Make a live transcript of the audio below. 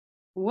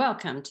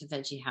Welcome to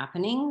Veggie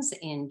Happenings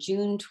in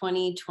June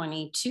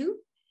 2022.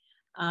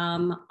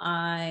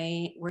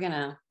 We're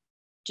gonna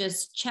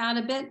just chat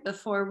a bit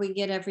before we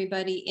get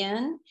everybody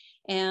in.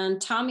 And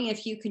Tommy,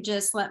 if you could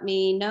just let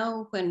me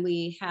know when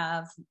we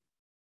have,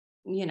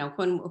 when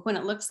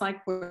it looks like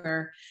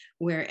where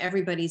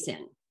everybody's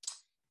in.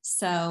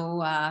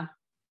 So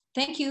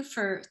thank you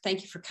for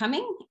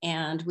coming,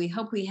 and we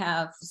hope we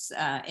have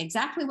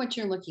exactly what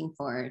you're looking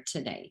for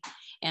today.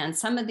 And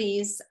some of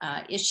these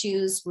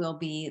issues will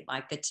be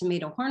like the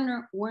tomato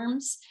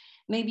hornworms.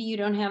 Maybe you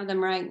don't have them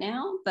right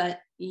now, but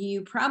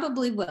you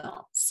probably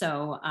will.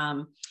 So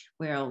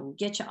we'll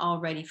get you all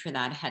ready for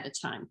that ahead of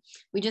time.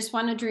 We just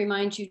wanted to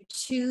remind you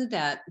too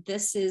that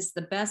this is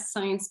the best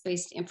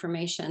science-based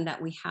information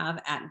that we have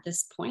at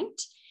this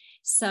point.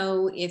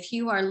 So if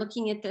you are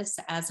looking at this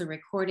as a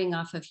recording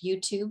off of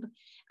YouTube,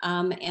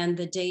 and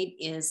the date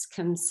is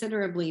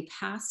considerably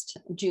past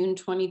June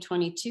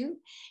 2022,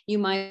 you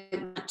might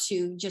want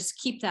to just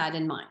keep that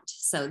in mind.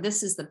 So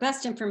this is the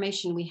best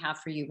information we have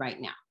for you right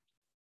now.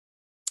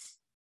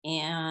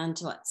 And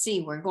let's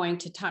see, we're going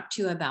to talk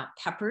to you about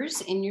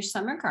peppers in your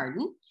summer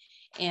garden.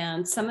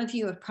 And some of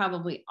you have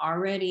probably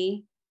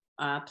already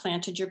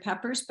planted your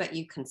peppers, but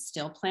you can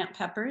still plant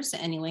peppers.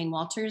 And Elaine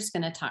Walter is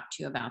going to talk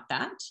to you about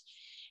that.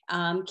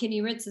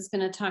 Kitty Ritz is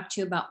going to talk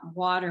to you about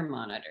water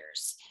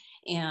monitors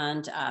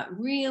and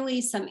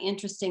really some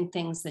interesting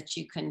things that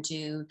you can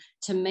do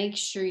to make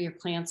sure your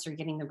plants are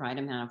getting the right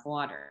amount of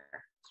water.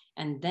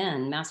 And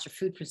then Master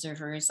Food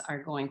Preservers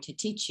are going to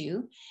teach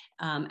you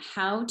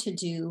how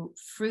to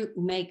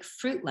make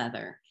fruit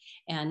leather,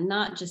 and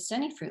not just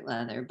any fruit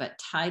leather, but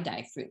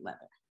tie-dye fruit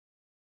leather.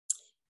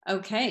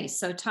 Okay,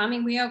 so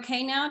Tommy, we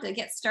okay now to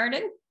get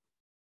started?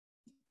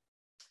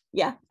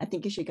 Yeah, I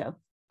think you should go.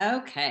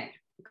 Okay,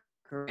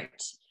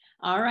 great.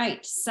 All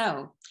right,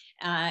 so,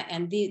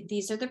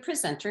 these are the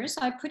presenters.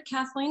 I put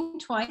Kathleen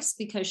twice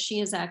because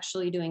she is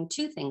actually doing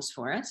two things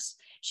for us.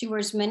 She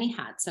wears many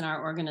hats in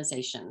our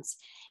organizations.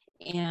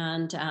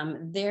 And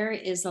there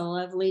is a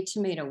lovely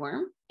tomato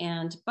worm.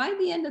 And by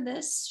the end of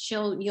this,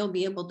 you'll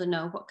be able to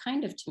know what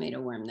kind of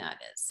tomato worm that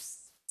is.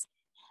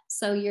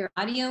 So your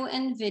audio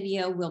and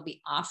video will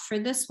be off for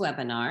this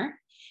webinar.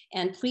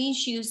 And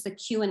please use the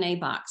Q&A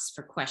box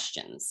for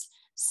questions.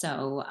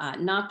 So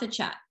not the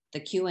chat, the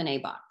Q&A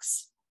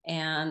box.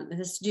 And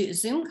this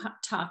Zoom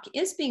talk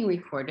is being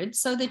recorded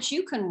so that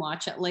you can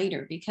watch it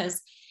later,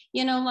 because,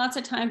 you know, lots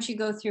of times you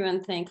go through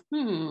and think,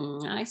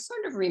 I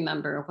sort of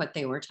remember what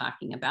they were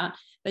talking about,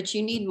 but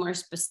you need more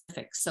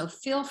specifics. So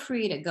feel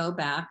free to go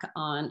back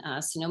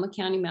on Sonoma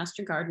County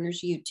Master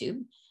Gardeners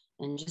YouTube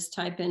and just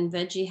type in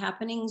Veggie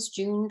Happenings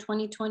June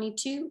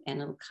 2022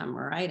 and it'll come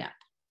right up.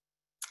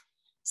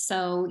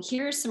 So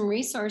here are some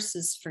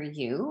resources for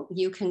you.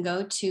 You can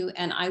go to,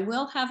 and I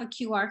will have a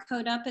QR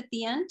code up at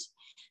the end.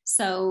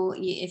 So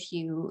if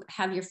you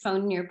have your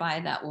phone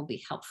nearby, that will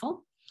be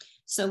helpful.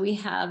 So we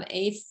have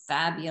a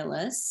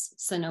fabulous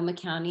Sonoma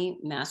County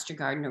Master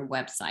Gardener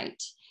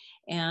website,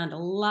 and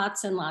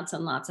lots and lots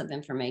and lots of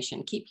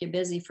information. Keep you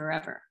busy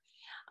forever.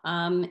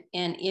 And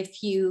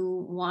if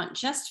you want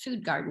just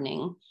food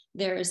gardening,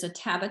 there is a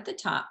tab at the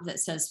top that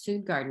says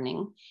food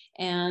gardening,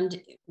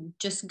 and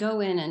just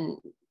go in and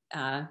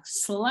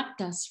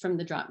select us from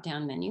the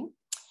drop-down menu.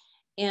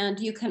 And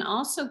you can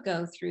also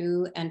go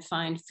through and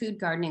find food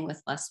gardening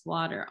with less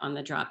water on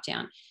the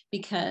drop-down,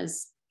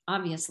 because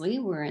obviously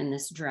we're in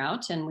this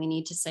drought and we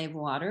need to save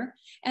water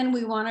and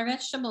we want our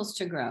vegetables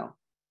to grow.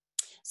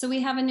 So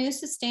we have a new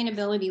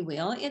sustainability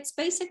wheel. It's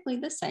basically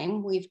the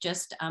same. We've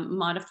just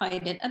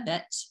modified it a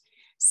bit.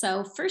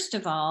 So first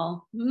of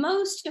all,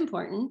 most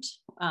important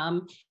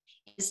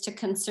is to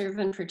conserve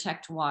and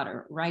protect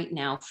water right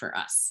now for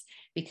us,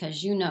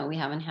 because you know we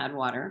haven't had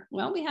water.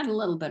 Well, we had a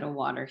little bit of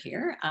water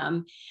here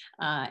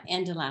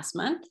end of last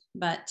month,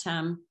 but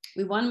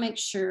we want to make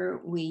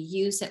sure we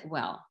use it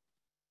well.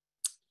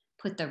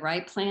 Put the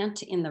right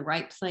plant in the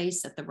right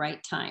place at the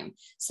right time.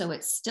 So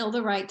it's still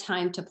the right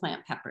time to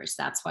plant peppers.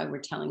 That's why we're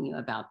telling you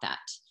about that.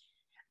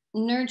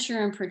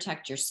 Nurture and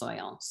protect your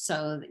soil.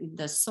 So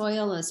the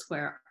soil is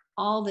where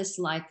all this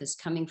life is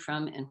coming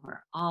from and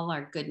where all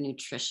our good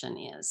nutrition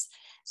is.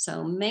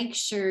 So make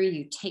sure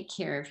you take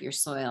care of your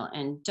soil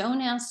and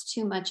don't ask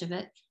too much of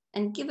it,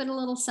 and give it a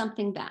little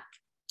something back.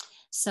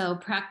 So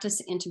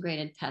practice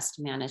integrated pest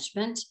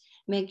management.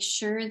 Make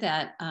sure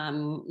that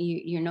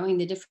you're knowing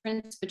the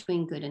difference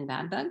between good and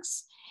bad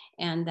bugs,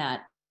 and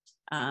that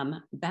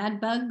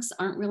bad bugs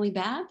aren't really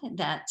bad,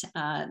 that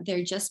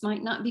they just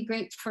might not be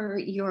great for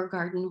your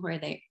garden where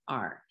they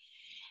are.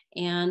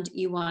 And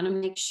you want to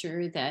make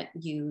sure that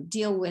you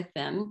deal with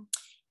them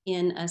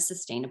in a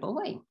sustainable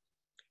way.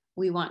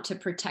 We want to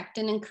protect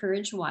and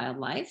encourage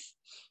wildlife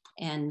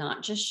and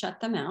not just shut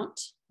them out.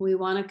 We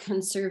want to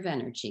conserve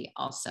energy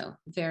also,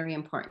 very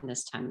important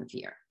this time of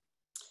year.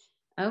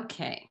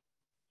 Okay,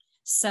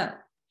 so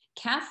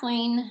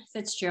Kathleen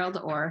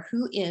Fitzgerald-Orr,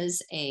 who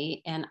is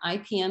an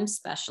IPM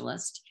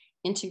specialist,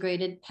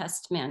 integrated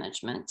pest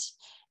management,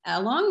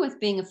 along with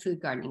being a food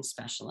gardening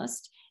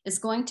specialist, is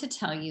going to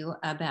tell you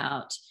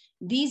about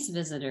these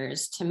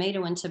visitors,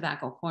 tomato and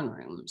tobacco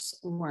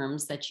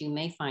hornworms that you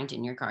may find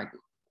in your garden.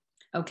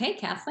 Okay,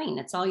 Kathleen,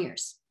 it's all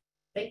yours.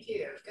 Thank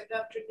you. Good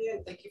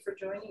afternoon. Thank you for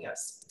joining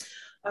us.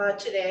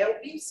 Today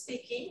I'll be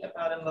speaking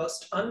about a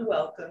most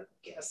unwelcome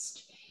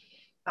guest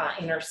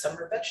in our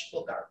summer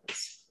vegetable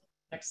gardens.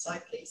 Next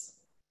slide, please.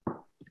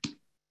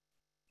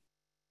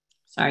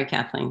 Sorry,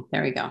 Kathleen.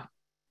 There we go.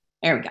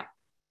 There we go.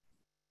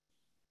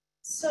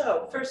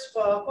 So first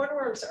of all,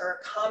 hornworms are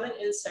a common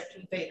insect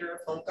invader of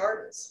home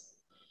gardens.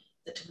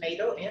 The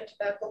tomato and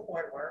tobacco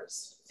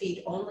hornworms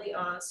feed only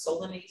on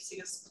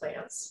solanaceous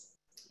plants.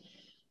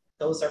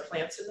 Those are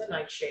plants in the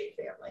nightshade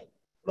family,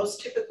 most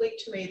typically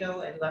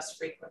tomato and less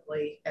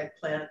frequently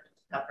eggplant,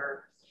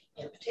 pepper,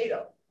 and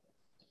potato.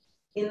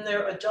 In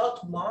their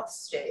adult moth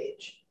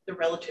stage, they're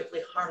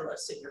relatively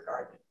harmless in your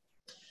garden.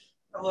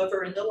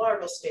 However, in the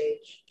larval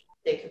stage,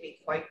 they can be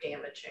quite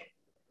damaging.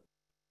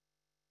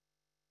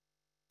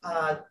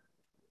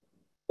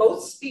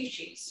 Both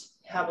species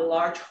have a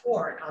large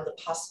horn on the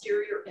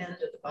posterior end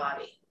of the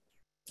body.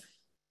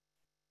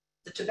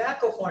 The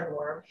tobacco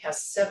hornworm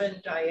has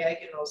 7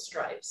 diagonal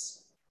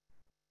stripes.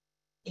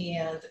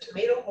 And the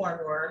tomato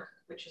hornworm,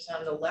 which is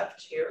on the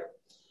left here,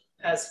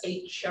 has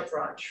 8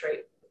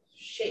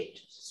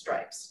 chevron-shaped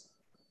stripes.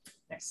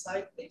 Next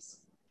slide, please.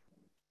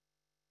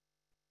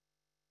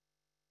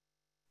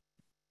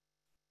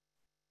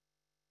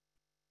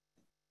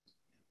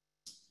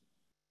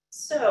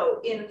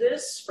 So in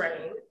this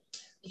frame,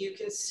 you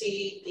can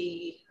see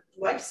the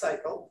life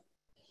cycle.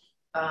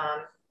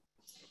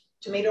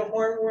 Tomato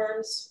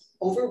hornworms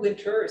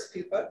overwinter as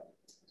pupa,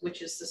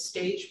 which is the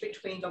stage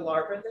between the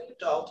larva and the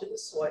adult in the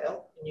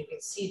soil. And you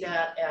can see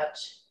that at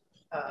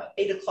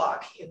 8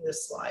 o'clock in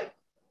this slide.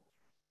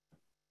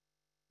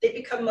 They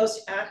become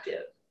most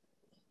active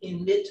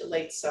in mid to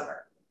late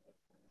summer.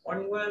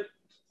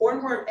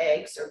 Hornworm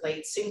eggs are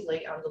laid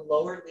singly on the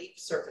lower leaf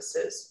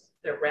surfaces.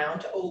 They're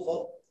round to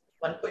oval,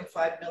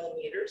 1.5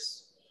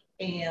 millimeters,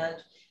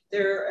 and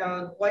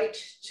they're white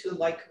to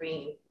light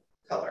green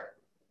color.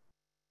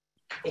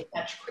 They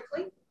hatch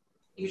quickly,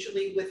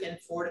 usually within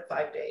 4 to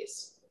 5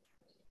 days.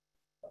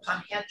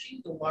 Upon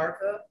hatching, the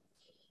larvae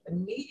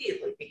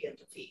immediately begin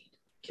to feed,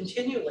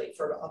 continually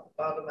for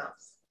about a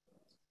month,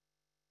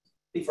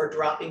 before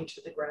dropping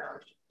to the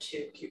ground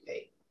to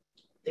pupate.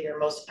 They are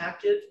most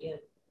active in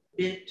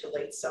mid to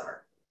late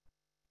summer.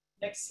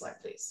 Next slide,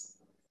 please.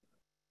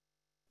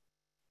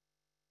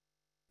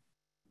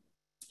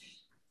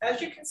 As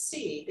you can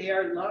see, they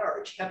are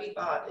large,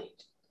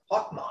 heavy-bodied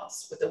hawk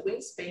moths with a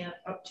wingspan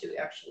up to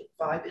actually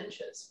 5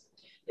 inches.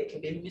 They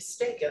can be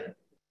mistaken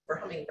for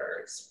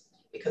hummingbirds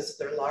because of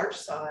their large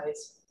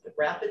size, the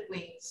rapid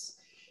wings,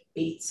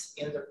 beats,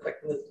 and their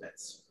quick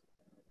movements.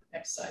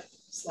 Next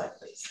slide,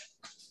 please.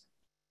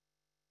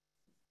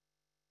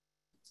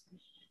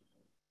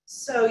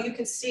 So you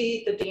can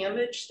see the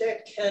damage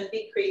that can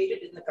be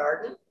created in the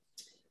garden.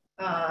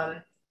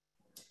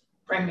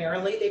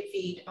 Primarily, they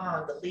feed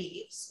on the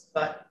leaves,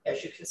 but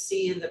as you can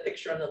see in the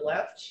picture on the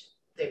left,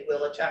 they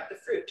will attack the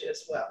fruit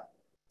as well.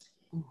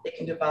 They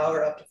can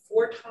devour up to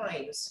 4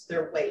 times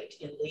their weight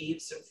in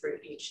leaves and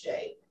fruit each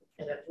day,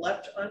 and if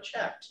left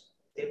unchecked,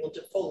 they will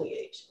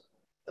defoliate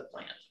the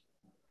plant.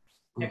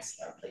 Next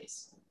slide,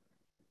 please.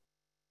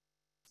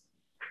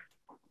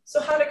 So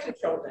how to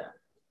control them?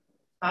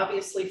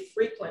 Obviously,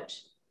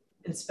 frequent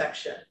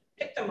inspection.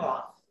 Pick them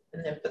off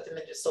and then put them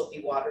into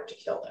soapy water to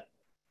kill them.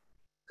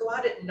 Go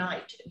out at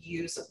night and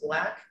use a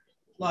black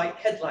light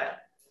headlamp.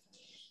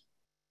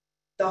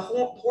 The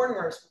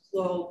hornworms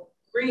glow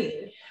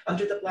green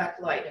under the black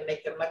light and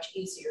make them much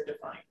easier to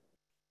find.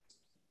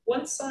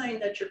 One sign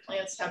that your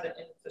plants have an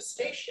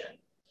infestation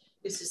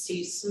is to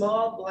see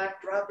small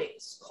black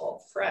droppings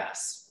called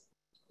frass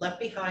left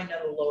behind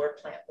on the lower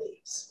plant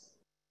leaves.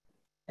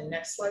 And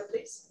next slide,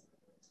 please.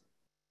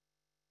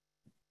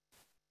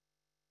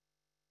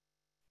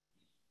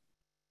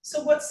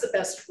 So what's the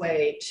best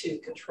way to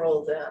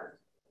control them?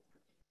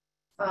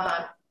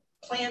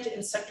 Plant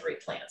insectary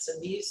plants,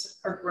 and these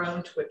are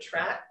grown to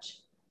attract,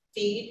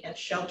 feed, and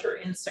shelter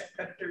insect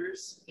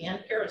predators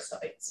and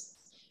parasites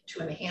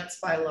to enhance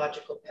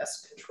biological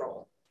pest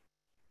control.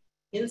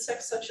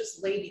 Insects such as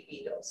lady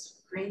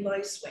beetles, green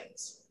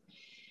lacewings,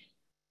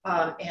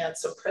 and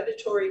some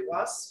predatory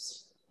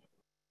wasps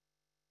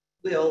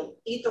will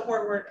eat the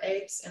hornworm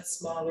eggs and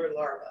smaller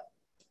larvae.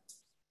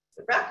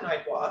 The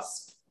arachnid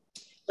wasp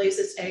lays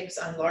its eggs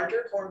on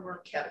larger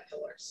hornworm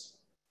caterpillars.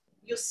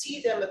 You'll see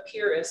them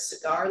appear as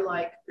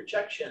cigar-like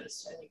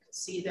projections, and you can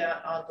see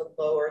that on the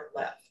lower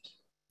left.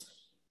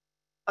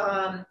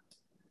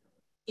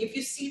 If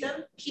you see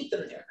them, keep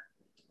them there,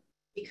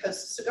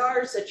 because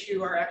cigars that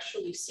you are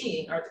actually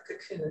seeing are the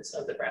cocoons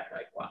of the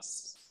arachnid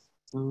wasps.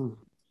 And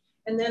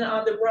then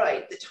on the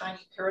right, the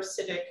tiny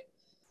parasitic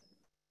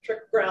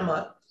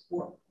trichogramma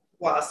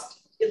wasp,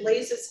 it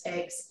lays its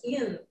eggs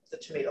in the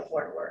tomato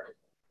hornworm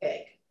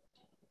egg,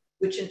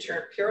 which in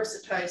turn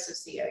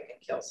parasitizes the egg and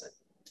kills it.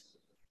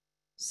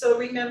 So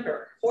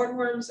remember,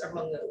 hornworms are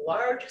among the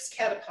largest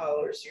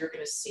caterpillars you're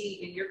going to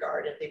see in your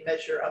garden. They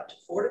measure up to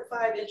 4 to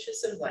 5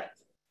 inches in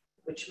length.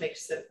 which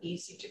makes them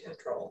easy to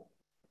control.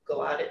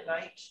 Go out at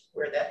night,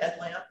 wear that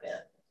headlamp,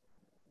 and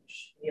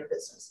your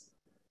business.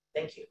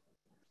 Thank you.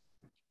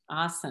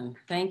 Awesome.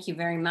 Thank you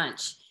very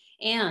much.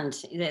 And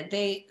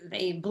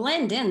they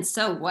blend in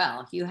so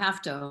well. You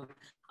have to,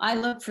 I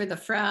look for the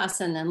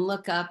frass and then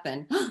look up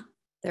and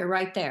they're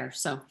right there.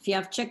 So if you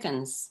have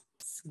chickens,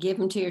 give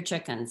them to your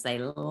chickens. They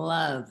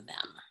love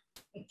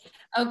them.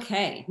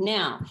 Okay,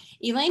 now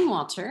Elaine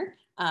Walter,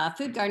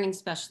 food gardening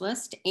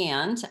specialist,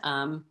 and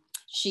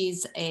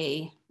she's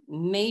a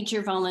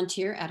major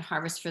volunteer at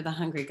Harvest for the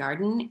Hungry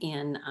Garden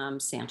in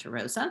Santa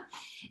Rosa.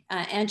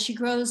 And she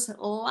grows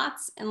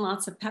lots and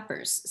lots of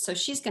peppers. So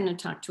she's going to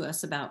talk to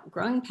us about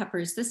growing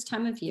peppers this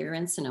time of year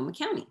in Sonoma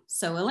County.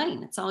 So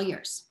Elaine, it's all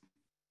yours.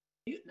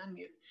 Mute and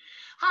unmute.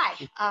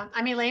 Hi,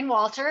 I'm Elaine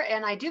Walter,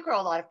 and I do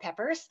grow a lot of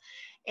peppers.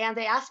 And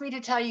they asked me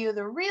to tell you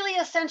the really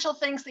essential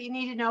things that you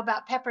need to know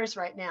about peppers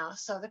right now.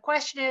 So the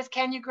question is,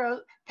 can you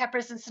grow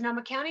peppers in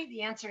Sonoma County?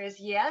 The answer is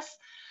yes.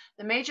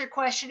 The major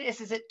question is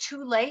it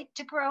too late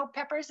to grow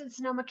peppers in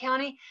Sonoma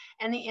County?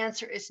 And the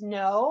answer is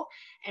no.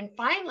 And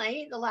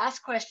finally, the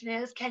last question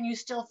is, can you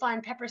still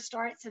find pepper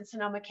starts in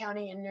Sonoma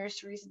County in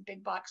nurseries and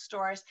big box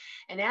stores?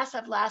 And as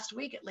of last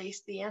week, at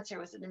least, the answer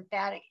was an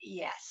emphatic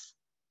yes.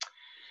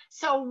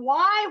 So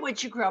why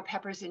would you grow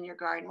peppers in your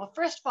garden? Well,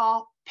 first of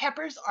all,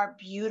 peppers are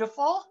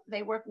beautiful.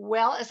 They work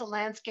well as a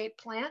landscape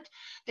plant.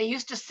 They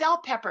used to sell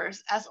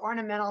peppers as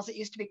ornamentals. It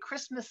used to be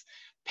Christmas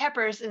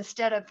peppers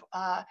instead of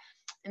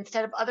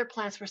other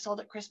plants were sold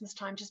at Christmas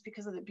time just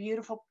because of the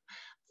beautiful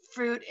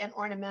fruit and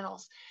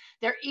ornamentals.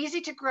 They're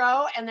easy to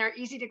grow, and they're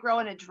easy to grow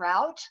in a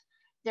drought.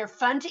 They're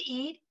fun to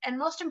eat. And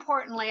most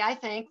importantly, I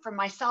think, for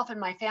myself and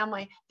my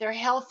family, they're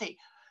healthy.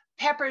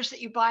 Peppers that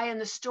you buy in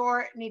the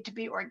store need to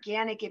be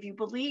organic if you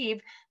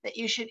believe that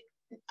you should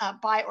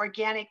buy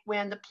organic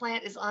when the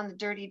plant is on the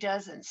Dirty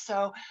Dozen.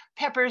 So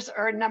peppers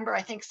are number,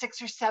 I think,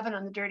 6 or 7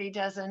 on the Dirty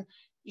Dozen.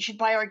 You should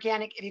buy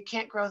organic if you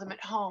can't grow them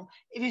at home.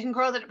 If you can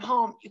grow them at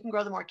home, you can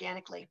grow them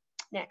organically.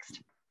 Next.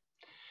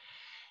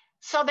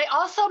 So they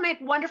also make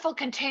wonderful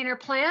container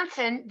plants,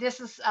 and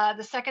this is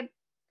the second.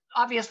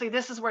 Obviously,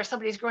 this is where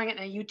somebody's growing it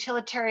in a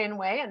utilitarian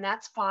way, and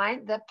that's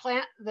fine.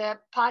 The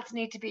pots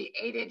need to be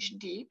 8-inch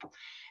deep.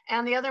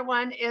 And the other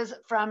one is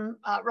from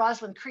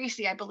Rosalind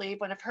Creasy, I believe,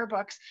 one of her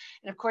books.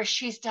 And of course,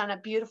 she's done a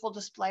beautiful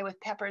display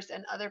with peppers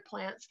and other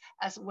plants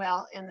as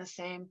well in the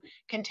same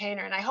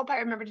container. And I hope I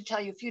remember to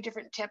tell you a few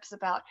different tips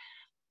about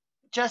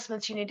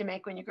adjustments you need to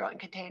make when you grow it in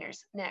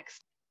containers.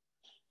 Next.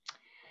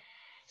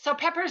 So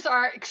peppers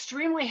are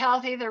extremely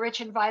healthy. They're rich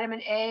in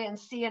vitamin A and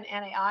C and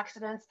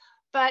antioxidants.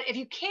 But if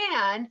you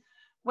can,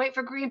 wait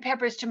for green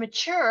peppers to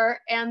mature,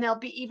 and they'll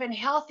be even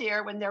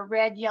healthier when they're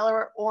red, yellow,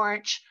 or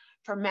orange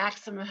for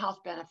maximum health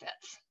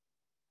benefits.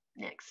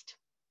 Next.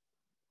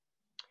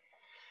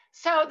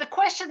 So the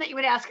question that you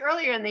would ask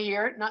earlier in the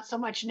year, not so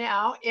much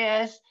now,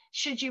 is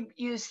should you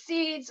use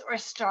seeds or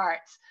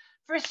starts?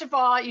 First of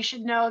all, you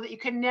should know that you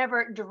can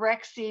never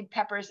direct seed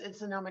peppers in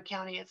Sonoma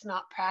County. It's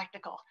not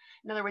practical.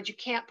 In other words, you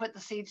can't put the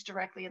seeds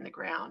directly in the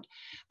ground.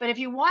 But if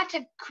you want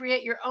to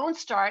create your own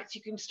starts,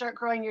 you can start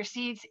growing your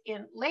seeds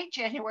in late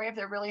January if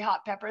they're really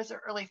hot peppers,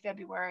 or early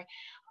February.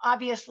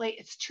 Obviously,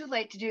 it's too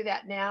late to do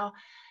that now.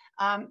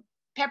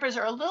 Peppers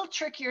are a little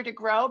trickier to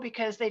grow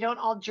because they don't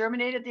all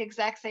germinate at the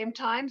exact same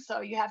time.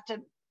 So you have to,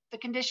 the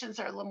conditions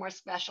are a little more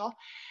special.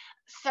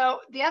 So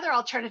the other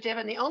alternative,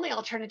 and the only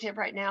alternative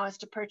right now, is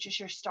to purchase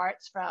your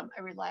starts from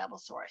a reliable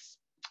source.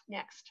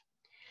 Next.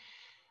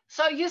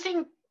 So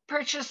using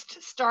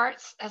purchased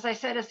starts, as I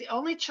said, is the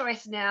only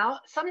choice now.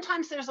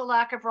 Sometimes there's a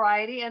lack of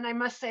variety, and I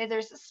must say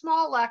there's a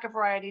small lack of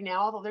variety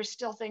now, although there's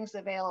still things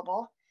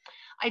available.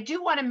 I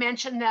do want to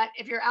mention that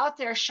if you're out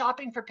there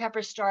shopping for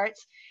pepper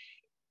starts,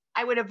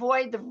 I would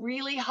avoid the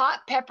really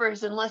hot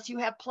peppers unless you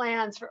have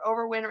plans for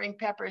overwintering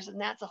peppers, and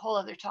that's a whole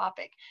other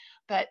topic.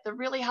 But the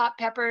really hot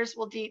peppers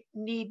will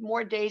need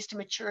more days to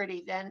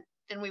maturity than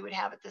we would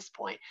have at this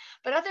point.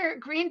 But other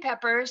green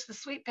peppers, the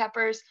sweet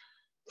peppers,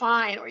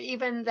 fine, or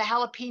even the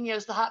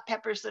jalapenos, the hot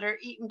peppers that are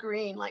eaten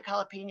green like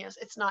jalapenos,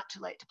 it's not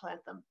too late to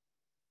plant them.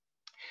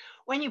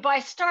 When you buy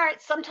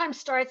starts, sometimes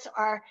starts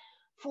are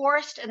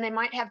forced and they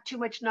might have too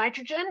much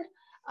nitrogen,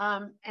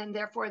 and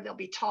therefore they'll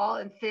be tall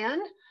and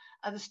thin.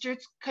 The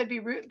starts could be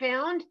root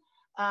bound.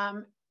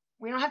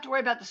 We don't have to worry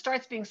about the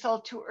starts being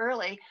sold too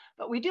early,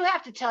 but we do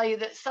have to tell you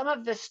that some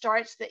of the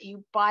starts that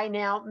you buy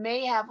now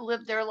may have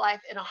lived their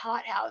life in a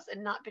hothouse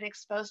and not been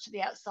exposed to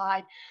the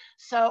outside.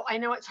 So I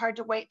know it's hard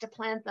to wait to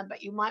plant them,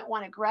 but you might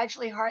want to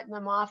gradually harden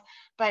them off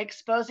by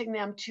exposing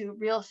them to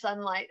real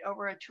sunlight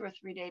over a 2 or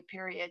 3 day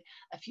period.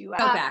 A few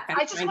hours.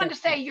 I just want to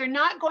say you're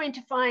not going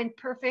to find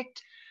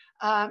perfect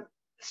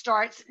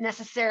starts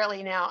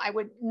necessarily now. I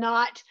would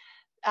not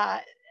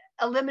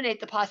eliminate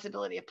the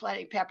possibility of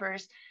planting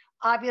peppers.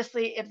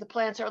 Obviously, if the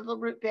plants are a little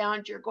root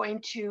bound, you're going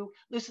to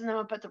loosen them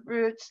up at the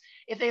roots.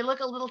 If they look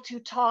a little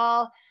too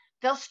tall,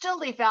 they'll still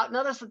leaf out.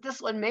 Notice that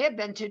this one may have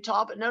been too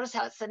tall, but notice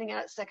how it's sending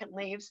out its second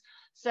leaves.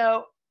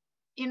 So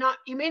you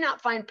may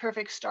not find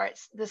perfect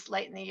starts this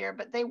late in the year,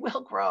 but they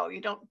will grow.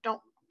 You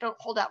don't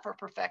hold out for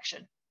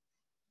perfection.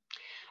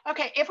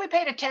 Okay, if we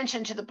paid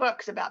attention to the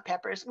books about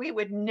peppers, we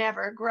would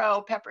never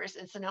grow peppers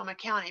in Sonoma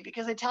County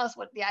because they tell us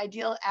what the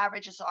ideal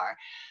averages are.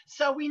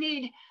 So we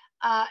need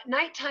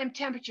nighttime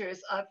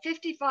temperatures of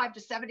 55 to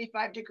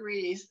 75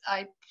 degrees.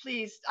 I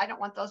don't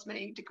want those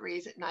many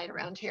degrees at night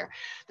around here.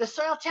 The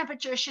soil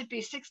temperature should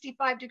be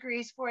 65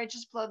 degrees, 4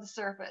 inches below the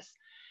surface.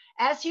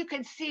 As you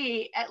can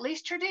see, at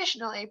least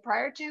traditionally,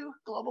 prior to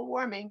global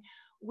warming,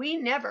 we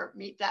never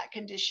meet that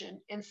condition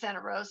in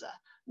Santa Rosa.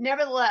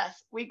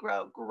 Nevertheless, we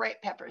grow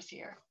great peppers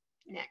here.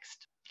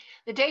 Next.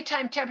 The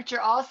daytime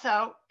temperature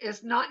also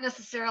is not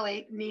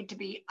necessarily need to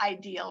be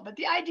ideal, but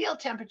the ideal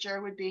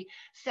temperature would be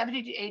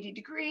 70 to 80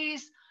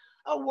 degrees,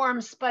 a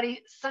warm,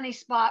 sunny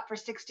spot for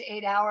 6 to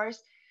 8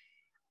 hours.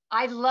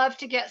 I love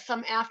to get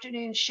some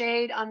afternoon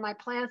shade on my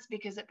plants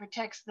because it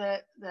protects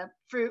the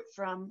fruit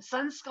from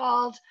sun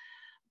scald.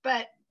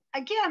 But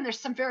again, there's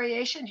some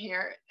variation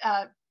here.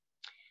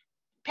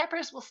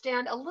 Peppers will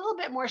stand a little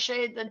bit more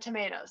shade than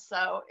tomatoes.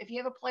 So if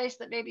you have a place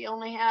that maybe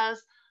only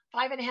has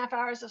 5.5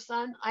 hours of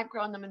sun, I've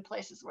grown them in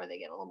places where they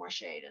get a little more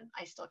shade and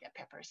I still get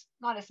peppers.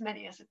 Not as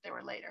many as if they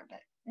were later, but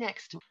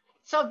next.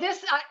 So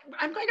this,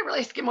 I'm going to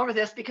really skim over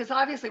this because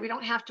obviously we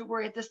don't have to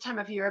worry at this time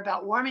of year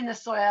about warming the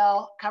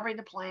soil, covering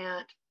the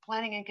plant,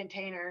 planting in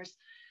containers.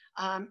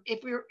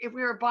 If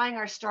we were buying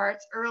our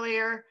starts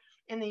earlier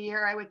in the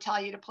year, I would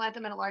tell you to plant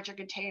them in a larger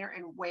container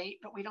and wait,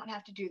 but we don't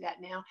have to do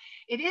that now.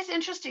 It is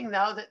interesting,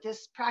 though, that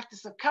this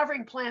practice of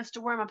covering plants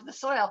to warm up the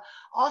soil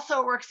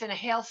also works in a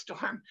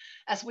hailstorm,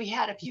 as we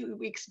had a few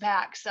weeks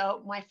back.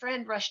 So my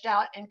friend rushed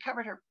out and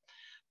covered her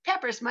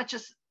peppers, much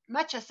as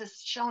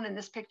is shown in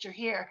this picture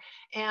here,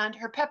 and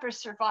her peppers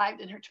survived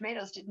and her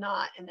tomatoes did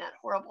not in that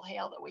horrible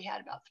hail that we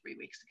had about 3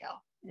 weeks ago.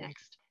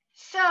 Next.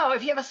 So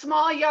if you have a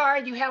small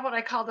yard, you have what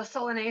I call the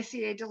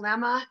Solanaceae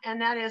dilemma,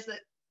 and that is that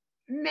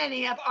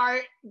many of our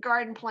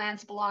garden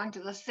plants belong to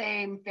the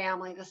same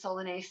family, the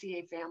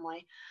Solanaceae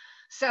family.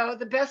 So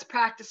the best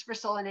practice for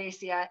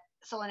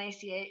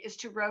Solanaceae is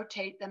to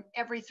rotate them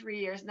every 3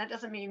 years. And that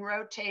doesn't mean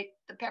rotate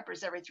the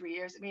peppers every 3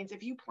 years. It means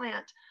if you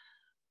plant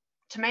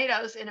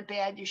tomatoes in a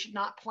bed, you should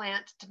not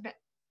plant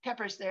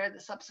peppers there the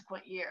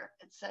subsequent year,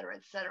 et cetera,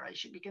 et cetera. You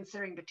should be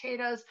considering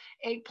potatoes,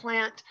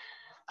 eggplant,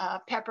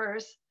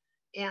 peppers,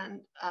 and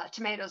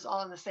tomatoes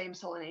all in the same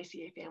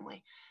Solanaceae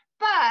family.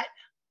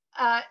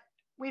 But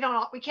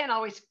we can't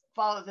always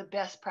follow the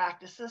best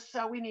practices.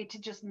 So we need to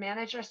just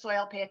manage our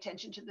soil, pay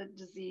attention to the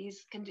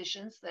disease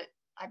conditions that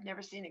I've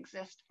never seen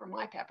exist for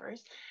my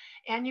peppers.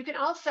 And you can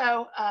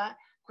also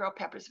grow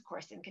peppers, of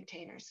course, in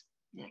containers.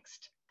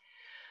 Next.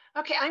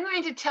 Okay, I'm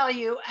going to tell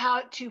you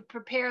how to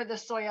prepare the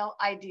soil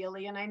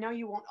ideally. And I know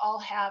you won't all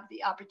have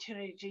the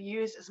opportunity to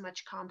use as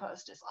much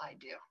compost as I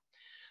do.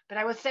 But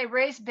I would say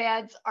raised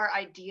beds are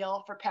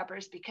ideal for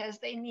peppers because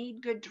they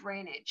need good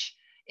drainage.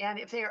 And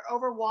if they are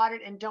overwatered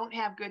and don't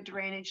have good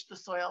drainage, the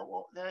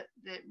soil the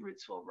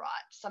roots will rot.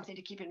 Something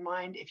to keep in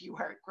mind if you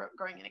are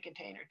growing in a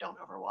container, don't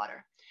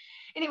overwater.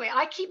 Anyway,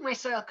 I keep my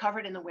soil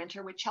covered in the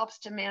winter, which helps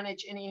to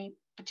manage any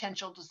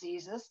potential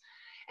diseases.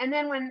 And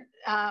then when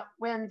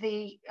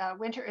the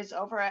winter is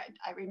over, I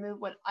remove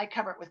I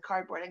cover it with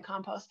cardboard and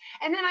compost.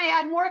 And then I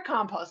add more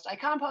compost. I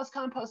compost,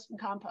 compost, and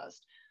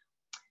compost.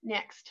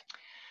 Next.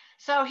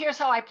 So here's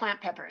how I plant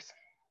peppers.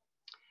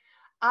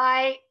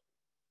 I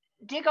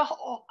dig a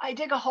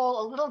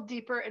hole a little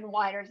deeper and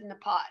wider than the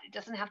pot. It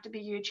doesn't have to be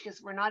huge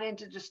because we're not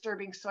into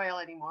disturbing soil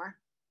anymore.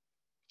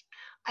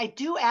 I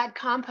do add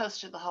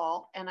compost to the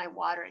hole and I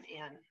water it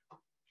in.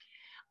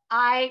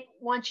 I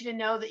want you to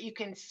know that you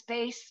can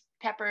space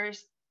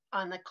peppers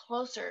on the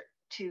closer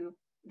to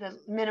the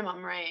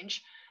minimum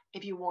range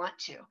if you want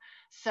to.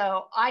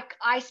 So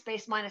I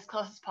space mine as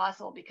close as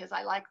possible because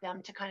I like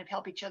them to kind of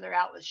help each other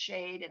out with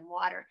shade and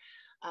water.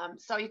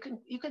 So you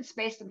can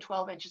space them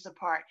 12 inches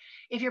apart.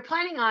 If you're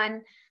planning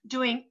on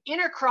doing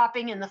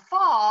intercropping in the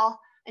fall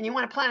and you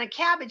want to plant a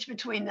cabbage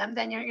between them,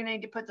 then you're going to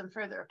need to put them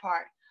further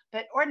apart.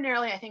 But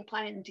ordinarily, I think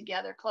planting them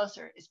together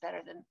closer is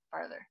better than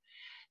farther.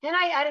 Then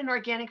I add an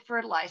organic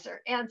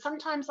fertilizer, and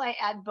sometimes I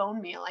add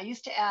bone meal. I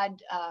used to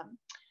add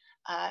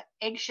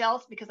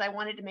eggshells because I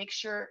wanted to make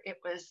sure it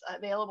was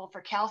available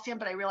for calcium,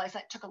 but I realized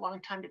that took a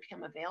long time to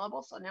become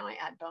available. So now I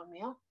add bone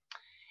meal.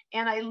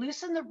 And I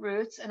loosen the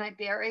roots and I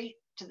bury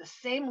to the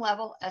same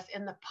level as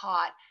in the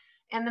pot.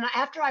 And then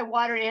after I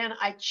water it in,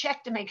 I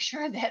check to make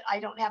sure that I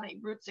don't have any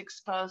roots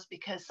exposed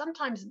because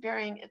sometimes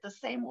burying at the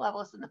same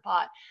level as in the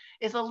pot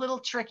is a little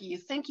tricky. You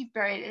think you've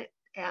buried it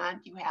and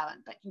you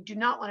haven't, but you do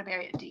not want to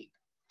bury it deep.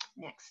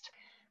 Next.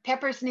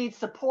 Peppers need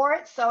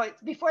support. So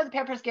it's before the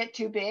peppers get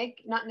too big,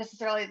 not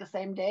necessarily the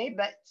same day,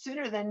 but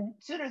sooner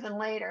than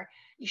later,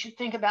 you should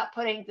think about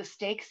putting the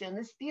stakes in.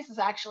 This is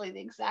actually the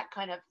exact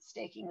kind of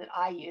staking that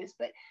I use,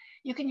 but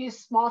you can use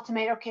small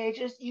tomato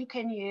cages. You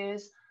can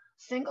use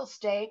single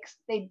stakes.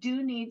 They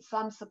do need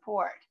some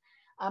support,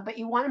 but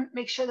you want to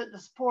make sure that the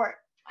support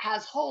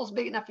has holes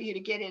big enough for you to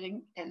get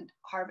in and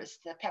harvest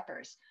the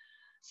peppers.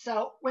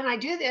 So when I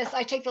do this,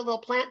 I take the little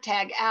plant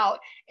tag out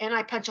and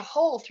I punch a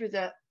hole through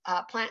the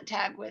plant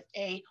tag with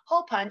a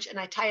hole punch and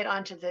I tie it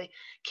onto the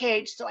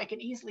cage so I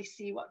can easily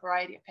see what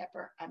variety of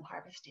pepper I'm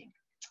harvesting.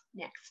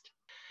 Next.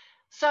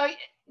 So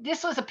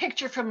this was a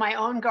picture from my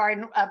own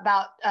garden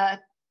about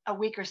a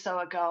week or so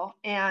ago,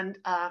 and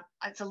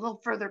it's a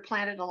little further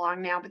planted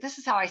along now, but this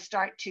is how I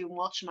start to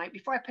mulch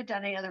before I put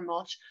down any other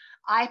mulch,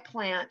 I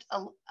plant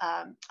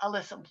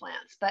alyssum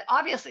plants. But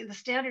obviously the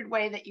standard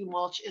way that you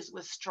mulch is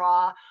with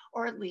straw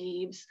or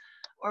leaves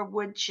or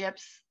wood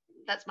chips.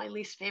 That's my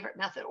least favorite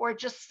method, or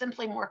just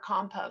simply more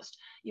compost.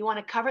 You want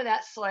to cover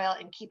that soil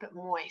and keep it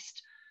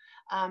moist.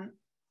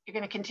 You're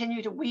going to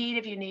continue to weed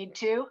if you need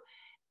to.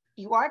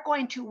 You are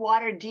going to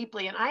water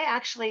deeply. And I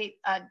actually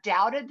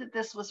doubted that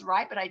this was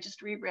right, but I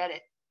just reread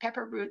it.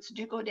 Pepper roots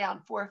do go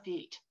down 4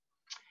 feet.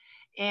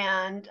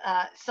 And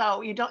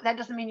so that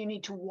doesn't mean you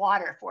need to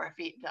water 4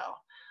 feet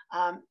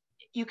though.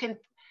 You can,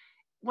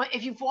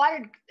 if you've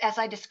watered, as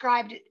I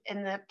described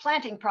in the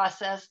planting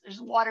process,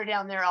 there's water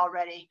down there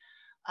already.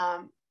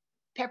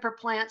 Pepper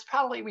plants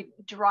probably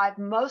derive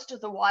most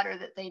of the water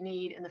that they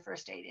need in the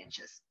first 8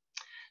 inches.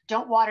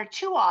 Don't water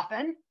too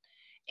often.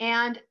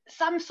 And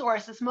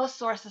most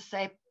sources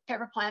say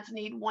pepper plants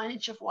need 1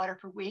 inch of water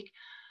per week.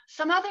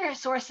 Some other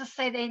sources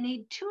say they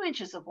need 2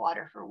 inches of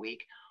water per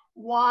week.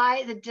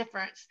 Why the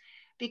difference?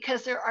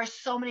 Because there are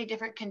so many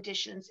different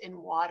conditions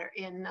in water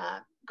in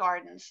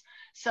gardens.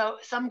 So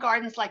some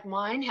gardens like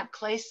mine have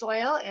clay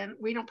soil, and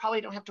we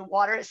probably don't have to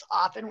water as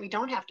often. We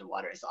don't have to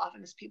water as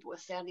often as people with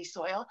sandy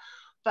soil.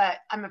 But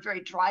I'm a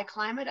very dry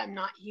climate. I'm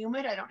not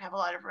humid. I don't have a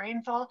lot of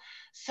rainfall.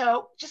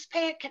 So just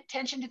pay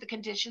attention to the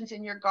conditions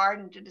in your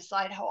garden to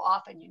decide how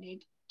often you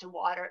need to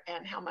water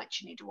and how much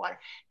you need to water,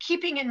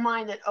 keeping in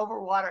mind that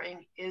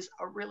overwatering is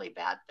a really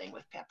bad thing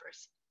with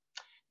peppers.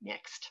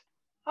 Next.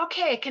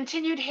 Okay,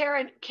 continued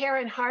care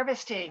and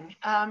harvesting.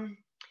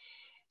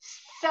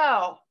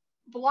 So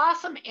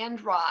blossom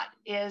end rot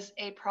is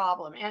a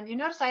problem. And you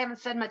notice I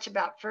haven't said much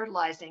about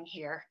fertilizing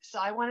here. So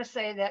I want to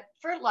say that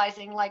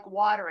fertilizing, like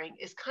watering,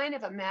 is kind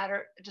of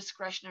a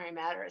discretionary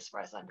matter as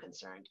far as I'm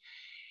concerned.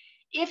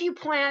 If you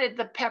planted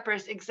the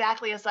peppers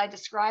exactly as I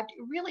described,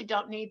 you really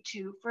don't need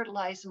to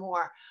fertilize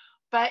more.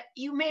 But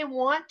you may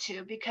want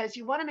to, because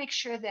you want to make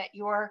sure that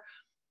your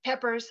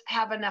peppers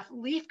have enough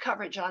leaf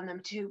coverage on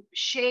them to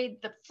shade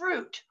the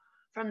fruit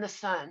from the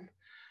sun.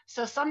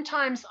 So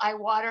sometimes I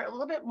water a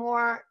little bit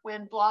more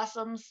when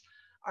blossoms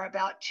are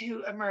about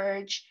to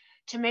emerge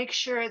to make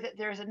sure that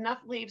there's enough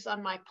leaves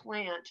on my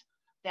plant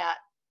that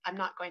I'm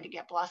not going to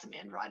get blossom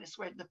end rot. It's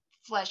where the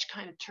flesh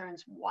kind of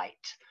turns white.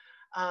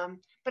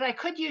 But I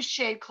could use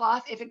shade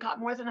cloth. If it got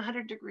more than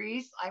 100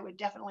 degrees, I would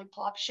definitely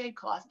plop shade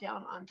cloth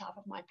down on top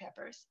of my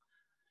peppers.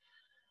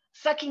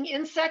 Sucking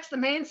insects, the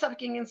main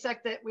sucking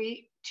insect that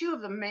two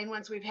of the main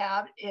ones we've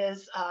had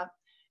is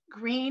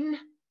green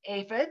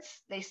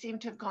aphids. They seem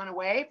to have gone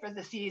away for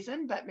the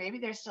season, but maybe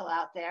they're still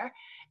out there.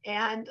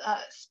 And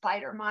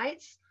spider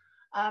mites.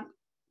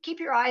 Keep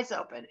your eyes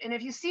open. And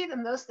if you see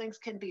them, those things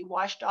can be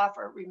washed off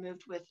or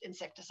removed with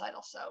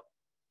insecticidal soap.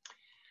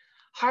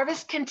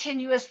 Harvest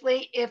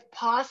continuously if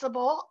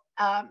possible,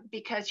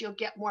 because you'll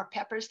get more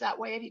peppers that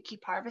way if you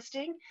keep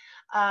harvesting.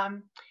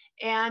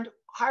 And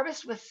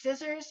harvest with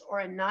scissors or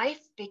a knife,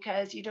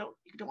 because you don't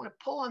want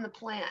to pull on the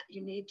plant.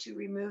 You need to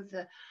remove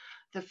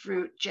the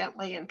fruit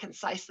gently and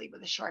concisely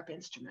with a sharp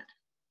instrument.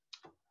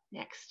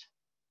 Next.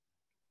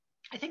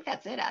 I think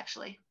that's it,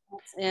 actually.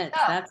 That's it.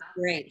 So, that's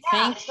great.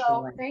 Yeah, Thank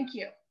you. Thank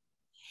you.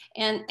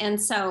 And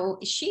so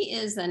she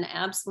is an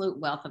absolute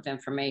wealth of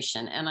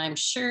information. And I'm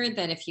sure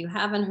that if you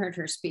haven't heard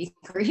her speak,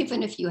 or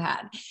even if you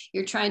had,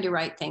 you're trying to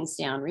write things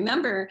down.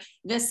 Remember,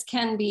 this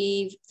can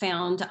be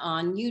found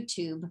on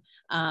YouTube,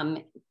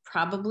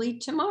 probably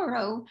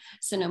tomorrow,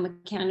 Sonoma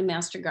County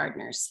Master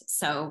Gardeners.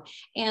 So,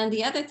 and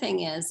the other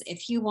thing is,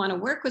 if you want to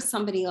work with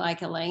somebody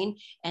like Elaine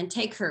and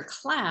take her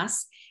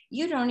class,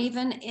 you don't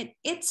even,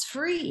 it's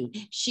free.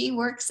 She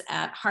works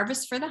at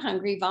Harvest for the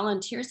Hungry,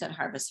 volunteers at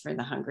Harvest for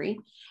the Hungry.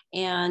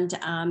 And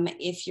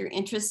if you're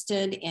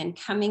interested in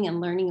coming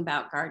and learning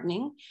about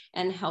gardening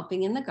and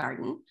helping in the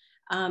garden,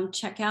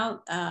 check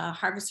out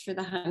Harvest for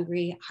the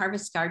Hungry,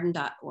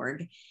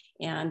 harvestgarden.org.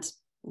 And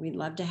we'd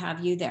love to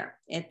have you there.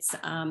 It's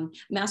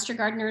Master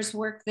Gardeners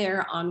work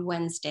there on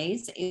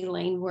Wednesdays.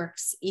 Elaine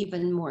works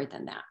even more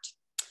than that.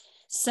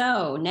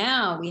 So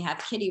now we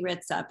have Kitty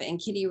Ritz up, and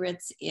Kitty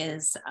Ritz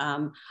is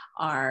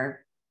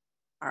our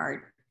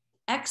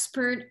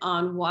expert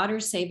on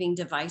water-saving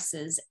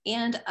devices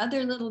and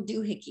other little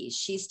doohickeys.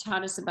 She's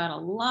taught us about a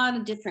lot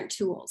of different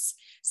tools.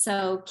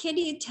 So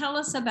Kitty, tell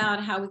us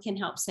about how we can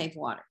help save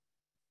water.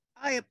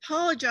 I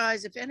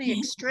apologize if any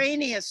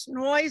extraneous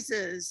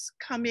noises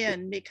come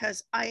in,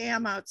 because I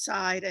am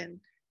outside and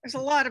there's a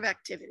lot of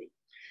activity.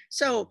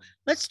 So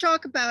let's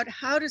talk about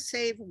how to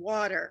save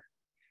water.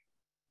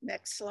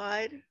 Next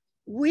slide.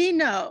 We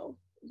know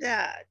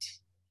that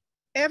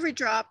every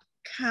drop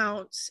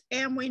counts,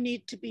 and we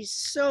need to be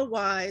so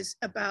wise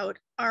about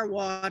our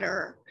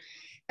water.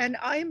 And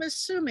I'm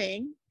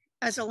assuming,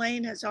 as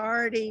Elaine has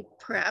already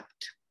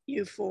prepped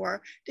you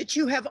for, that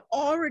you have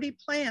already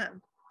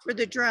planned for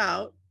the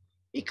drought,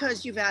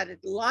 because you've added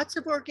lots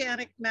of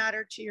organic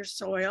matter to your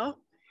soil,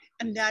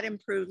 and that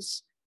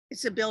improves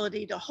its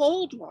ability to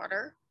hold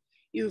water.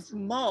 You've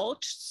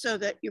mulched so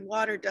that your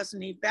water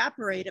doesn't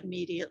evaporate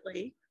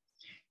immediately.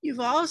 You've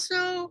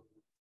also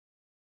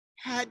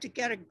had to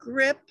get a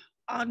grip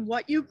on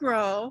what you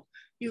grow.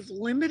 You've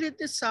limited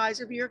the size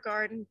of your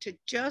garden to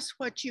just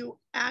what you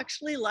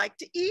actually like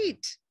to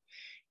eat.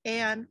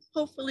 And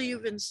hopefully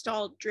you've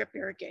installed drip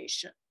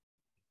irrigation.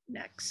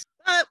 Next.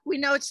 But we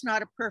know it's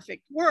not a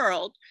perfect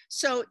world.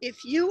 So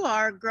if you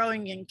are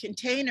growing in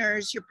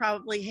containers, you're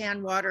probably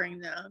hand watering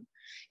them.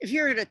 If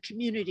you're at a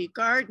community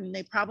garden,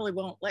 they probably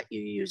won't let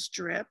you use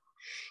drip.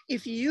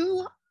 If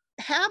you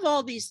have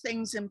all these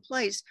things in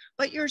place,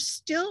 but you're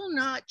still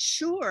not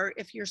sure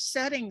if your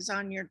settings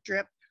on your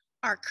drip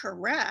are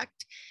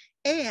correct,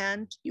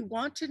 and you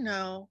want to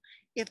know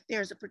if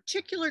there's a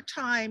particular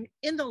time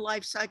in the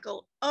life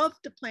cycle of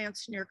the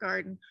plants in your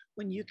garden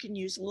when you can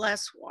use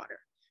less water.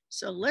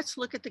 So let's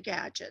look at the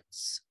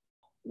gadgets.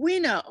 We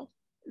know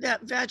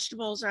that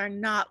vegetables are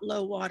not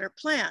low water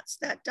plants.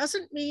 That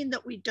doesn't mean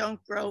that we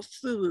don't grow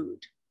food.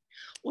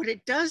 What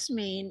it does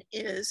mean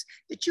is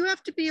that you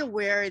have to be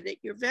aware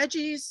that your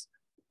veggies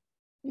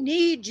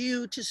need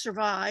you to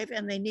survive,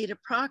 and they need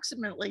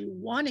approximately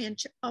 1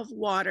 inch of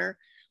water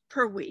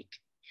per week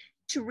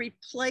to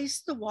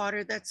replace the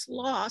water that's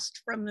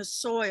lost from the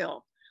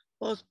soil,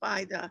 both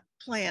by the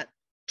plant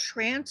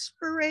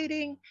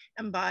transpirating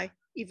and by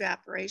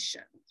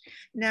evaporation.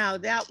 Now,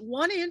 that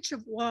 1 inch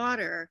of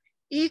water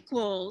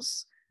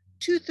equals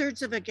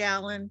 2/3 of a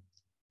gallon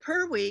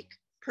per week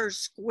per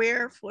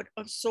square foot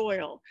of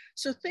soil.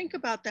 So think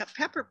about that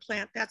pepper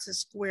plant, that's a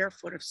square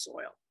foot of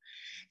soil.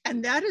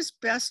 And that is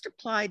best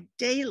applied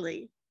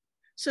daily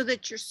so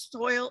that your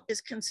soil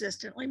is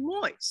consistently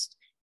moist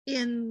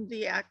in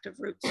the active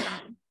root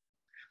zone.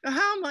 Now,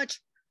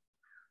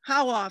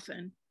 how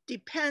often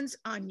depends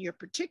on your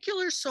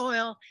particular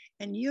soil.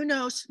 And you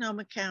know,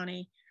 Sonoma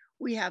County,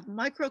 we have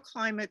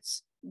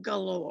microclimates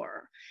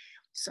galore.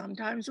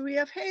 Sometimes we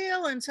have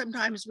hail and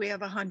sometimes we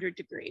have 100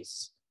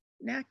 degrees.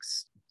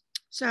 Next.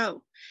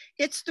 So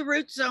it's the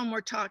root zone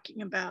we're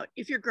talking about.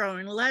 If you're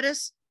growing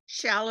lettuce,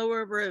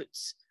 shallower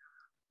roots.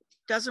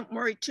 Doesn't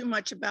worry too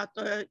much about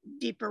the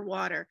deeper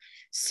water.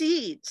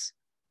 Seeds,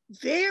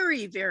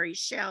 very, very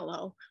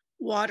shallow,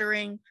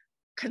 watering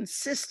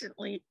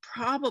consistently,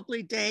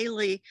 probably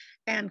daily,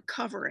 and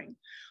covering.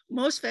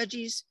 Most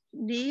veggies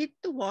need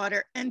the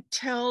water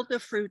until the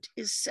fruit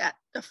is set.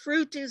 The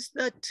fruit is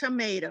the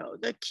tomato,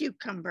 the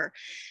cucumber,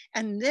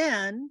 and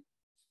then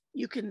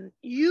you can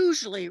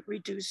usually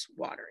reduce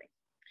watering.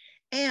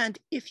 And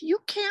if you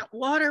can't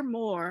water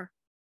more,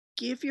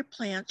 give your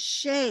plants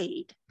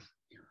shade.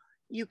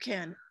 You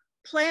can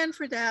plan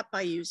for that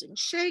by using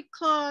shade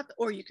cloth,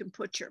 or you can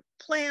put your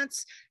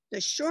plants, the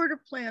shorter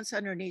plants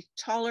underneath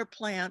taller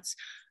plants,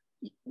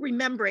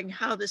 remembering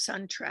how the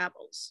sun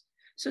travels.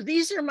 So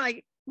these are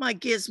my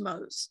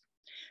gizmos.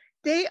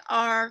 They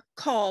are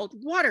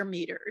called water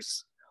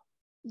meters.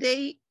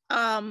 They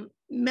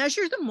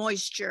measure the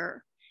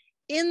moisture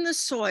in the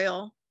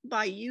soil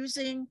by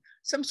using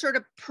some sort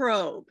of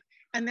probe.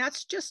 And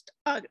that's just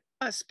a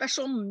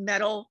special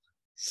metal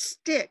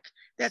stick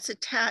that's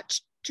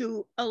attached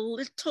to a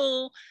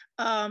little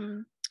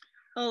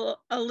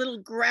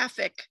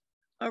graphic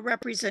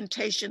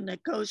representation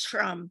that goes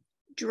from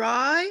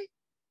dry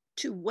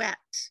to wet.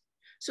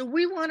 So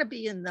we want to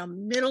be in the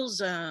middle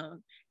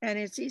zone, and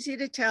it's easy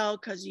to tell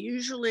because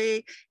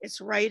usually it's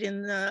right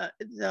in the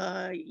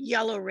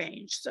yellow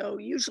range. So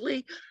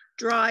usually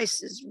dry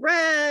is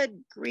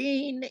red,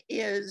 green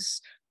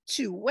is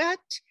too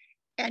wet.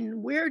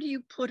 And where do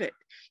you put it?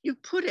 You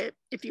put it,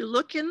 if you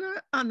look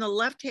on the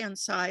left-hand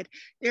side,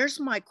 there's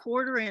my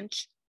 1/4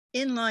 inch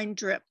inline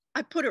drip.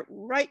 I put it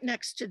right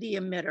next to the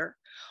emitter.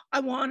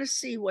 I want to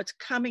see what's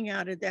coming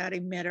out of that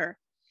emitter.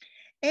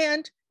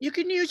 And you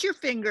can use your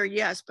finger,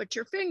 yes, but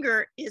your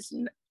finger is,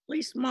 at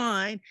least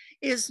mine,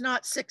 is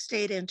not 6 to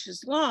 8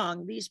 inches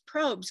long. These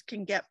probes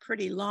can get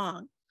pretty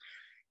long.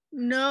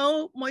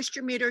 No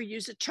moisture meter,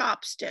 use a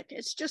chopstick.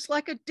 It's just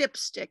like a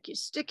dipstick. You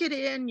stick it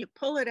in, you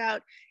pull it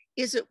out.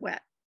 Is it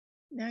wet?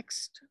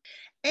 Next.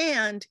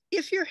 And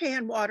if you're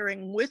hand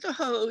watering with a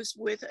hose,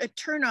 with a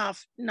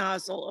turnoff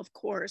nozzle, of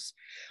course,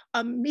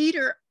 a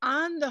meter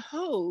on the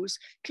hose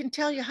can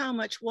tell you how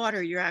much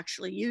water you're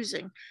actually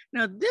using.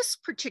 Now, this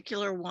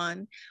particular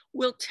one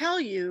will tell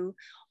you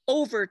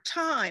over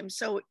time.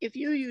 So if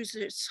you use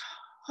this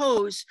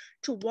hose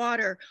to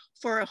water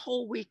for a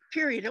whole week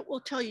period, it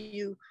will tell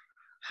you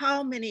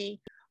how many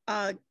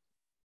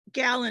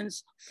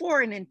gallons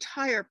for an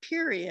entire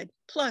period,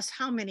 plus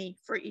how many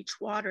for each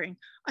watering.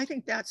 I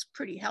think that's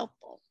pretty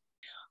helpful.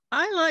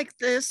 I like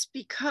this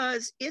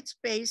because it's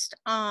based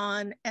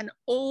on an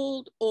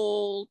old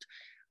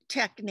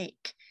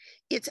technique.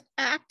 It's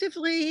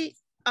actively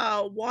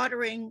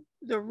watering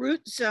the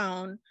root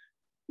zone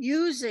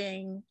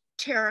using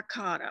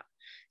terracotta.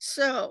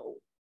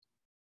 So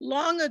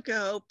long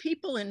ago,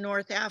 people in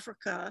North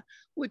Africa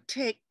would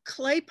take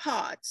clay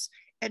pots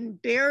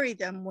and bury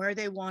them where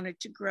they wanted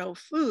to grow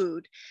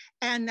food.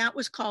 And that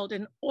was called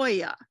an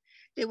olla.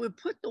 They would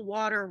put the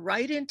water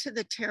right into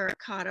the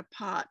terracotta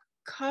pot,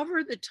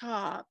 cover the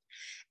top,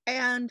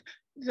 and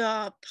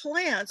the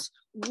plants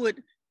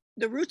would,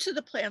 the roots of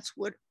the plants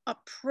would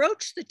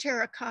approach the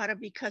terracotta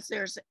because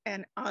there's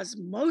an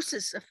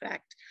osmosis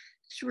effect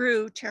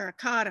through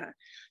terracotta.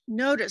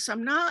 Notice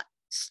I'm not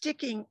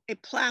sticking a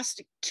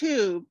plastic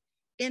tube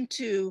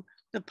into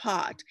the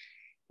pot.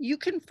 You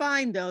can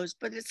find those,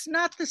 but it's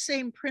not the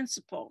same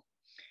principle.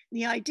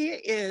 The idea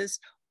is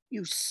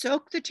you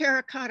soak the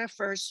terracotta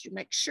first, you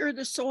make sure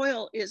the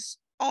soil is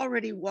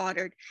already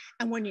watered,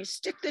 and when you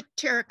stick the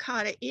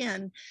terracotta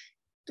in,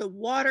 the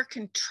water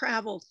can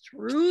travel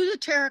through the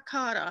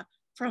terracotta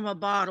from a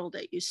bottle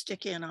that you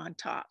stick in on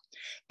top,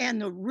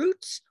 and the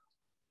roots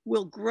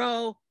will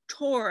grow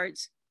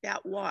towards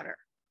that water.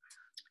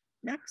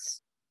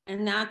 Next.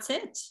 And that's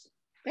it.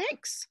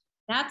 Thanks.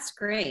 That's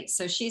great.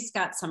 So she's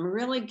got some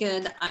really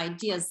good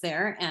ideas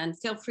there, and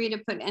feel free to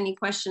put any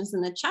questions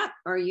in the chat,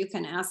 or you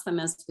can ask them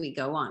as we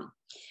go on.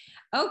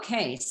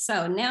 Okay,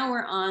 so now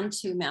we're on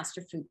to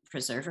Master Food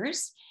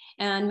Preservers.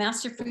 And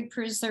Master Food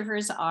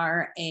Preservers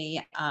are a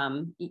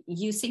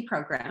UC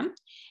program.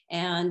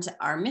 And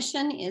our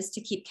mission is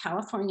to keep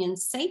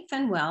Californians safe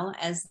and well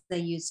as they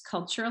use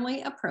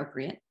culturally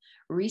appropriate,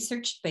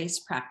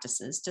 research-based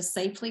practices to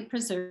safely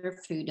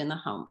preserve food in the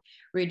home,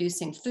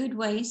 reducing food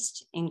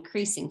waste,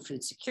 increasing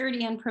food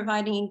security, and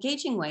providing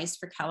engaging ways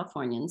for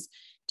Californians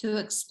to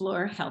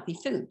explore healthy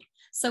food.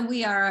 So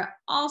we are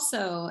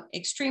also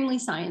extremely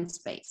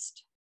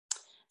science-based.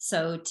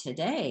 So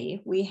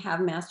today we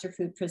have Master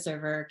Food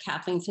Preserver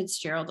Kathleen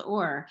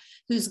Fitzgerald-Orr,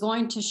 who's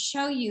going to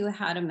show you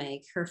how to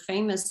make her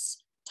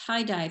famous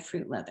tie-dye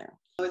fruit leather.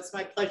 It's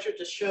my pleasure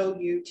to show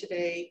you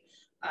today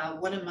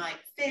one of my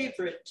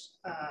favorite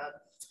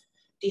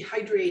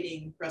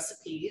dehydrating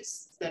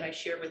recipes that I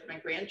share with my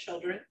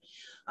grandchildren.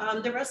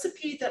 The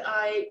recipe that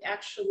I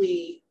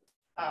actually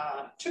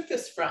took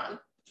this from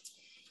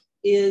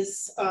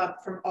is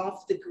from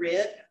Off the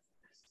Grid,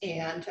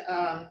 and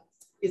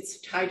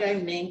it's tie-dye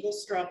mango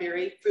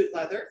strawberry fruit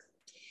leather.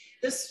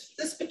 This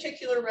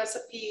particular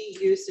recipe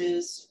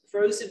uses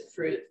frozen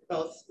fruit,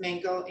 both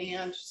mango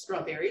and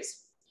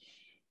strawberries.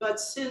 But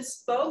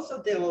since both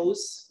of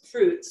those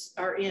fruits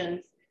are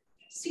in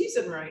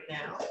season right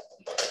now,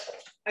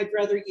 I'd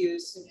rather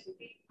use,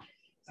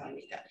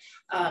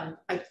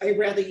 I'd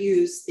rather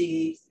use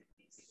the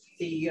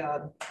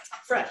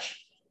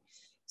fresh.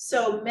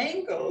 So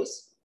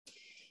mangoes,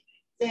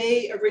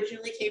 they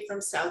originally came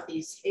from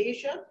Southeast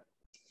Asia.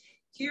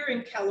 Here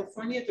in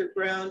California, they're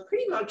grown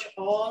pretty much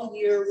all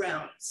year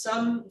round,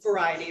 some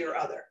variety or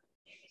other.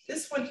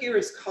 This one here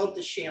is called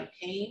the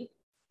Champagne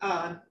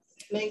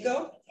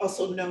mango,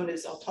 also known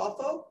as El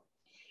Topo.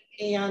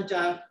 And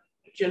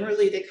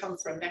generally they come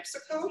from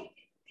Mexico,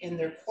 and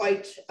they're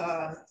quite,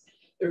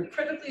 they're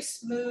incredibly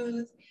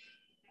smooth,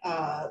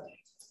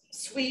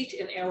 sweet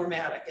and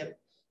aromatic. And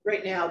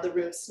right now the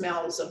room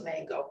smells of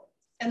mango.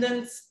 And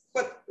then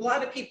what a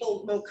lot of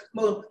people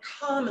most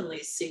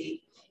commonly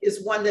see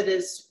is one that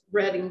is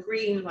red and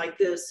green like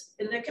this,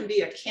 and there can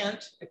be a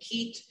Kent, a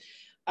Keat.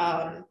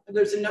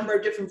 There's a number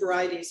of different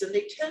varieties, and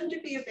they tend to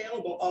be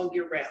available all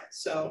year round,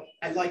 so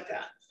I like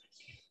that.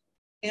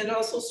 And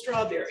also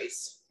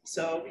strawberries,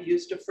 so we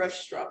used a fresh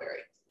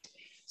strawberry.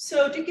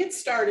 So to get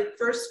started,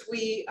 first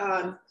we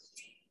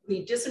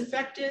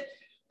disinfected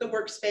the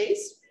workspace,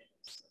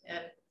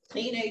 and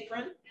clean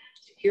apron,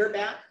 here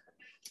back,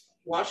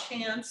 wash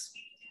hands.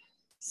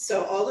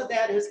 So all of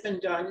that has been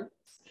done.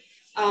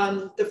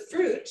 The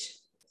fruit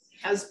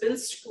has been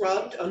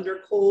scrubbed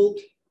under cold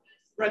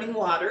running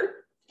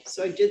water.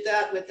 So I did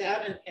that with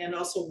that, and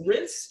also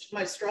rinsed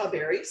my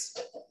strawberries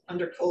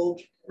under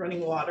cold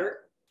running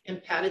water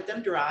and patted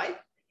them dry.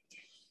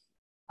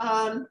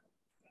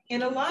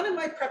 And a lot of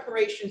my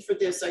preparation for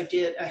this I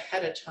did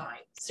ahead of time,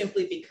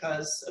 simply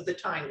because of the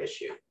time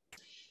issue.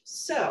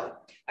 So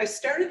I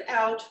started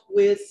out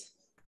with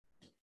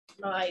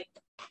my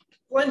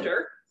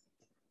blender,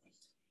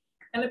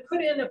 and I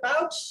put in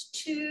about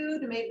 2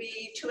 to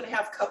maybe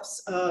 2.5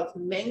 cups of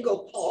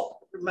mango pulp,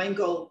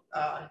 mango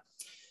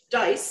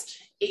diced,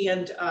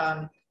 and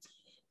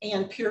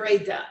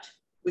pureed that,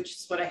 which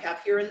is what I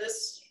have here in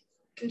this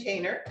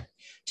container.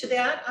 To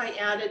that, I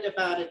added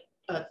about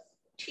a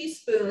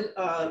teaspoon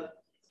of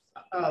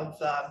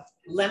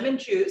lemon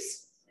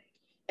juice,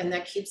 and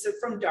that keeps it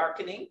from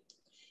darkening.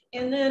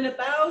 And then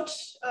about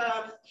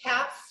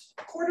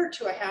quarter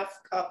to a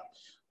half cup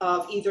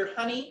of either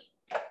honey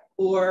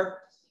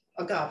or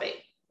agave.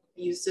 I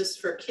use this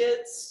for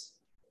kids,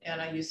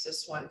 and I use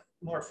this one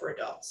more for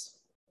adults.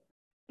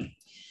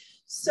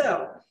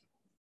 So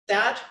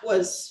that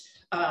was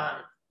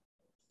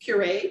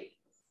pureed,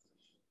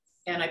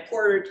 and I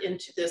poured it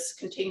into this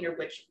container,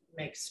 which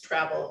makes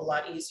travel a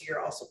lot easier,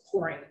 also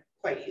pouring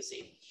quite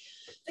easy.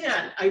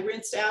 Then I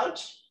rinsed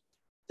out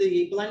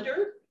the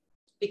blender,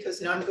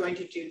 because now I'm going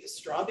to do the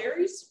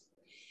strawberries.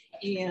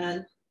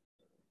 And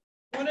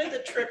one of the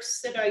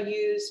tricks that I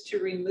use to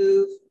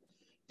remove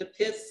the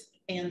pith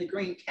and the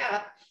green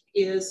cap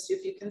is,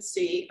 if you can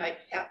see, I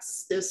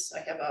pass this, I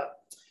have a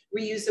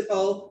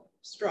reusable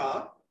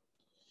straw,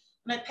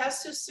 and I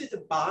pass this through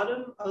the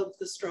bottom of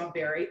the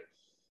strawberry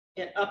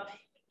and up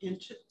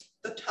into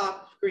the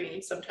top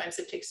green. Sometimes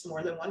it takes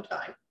more than one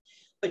time,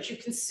 but you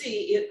can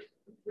see it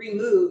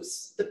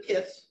removes the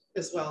pith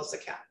as well as the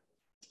cap.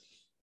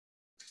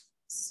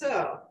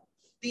 So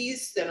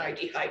these then I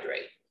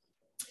dehydrate.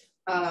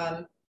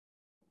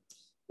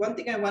 One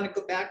thing I want to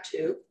go back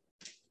to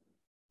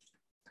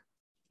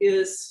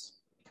is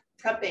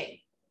prepping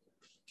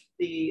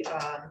the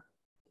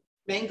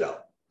mango.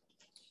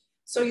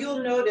 So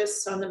you'll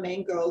notice on the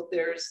mango,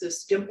 there's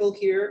this dimple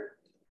here,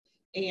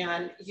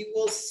 and you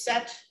will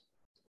set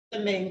the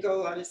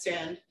mango on its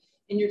end,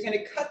 and you're going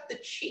to cut the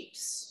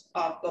cheeks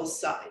off both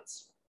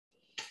sides,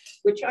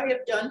 which I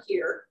have done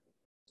here.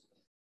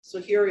 So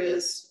here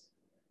is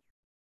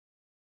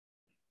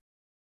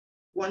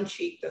one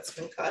cheek that's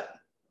been cut.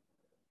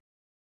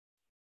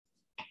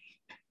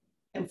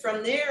 And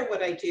from there,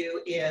 what I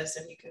do is,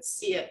 and you can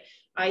see it,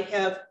 I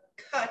have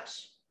cut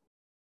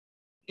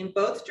in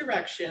both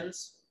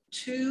directions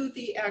to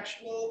the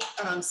actual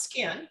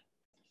skin.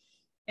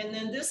 And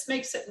then this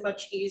makes it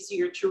much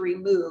easier to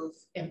remove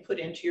and put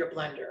into your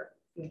blender.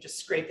 You just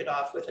scrape it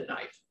off with a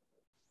knife.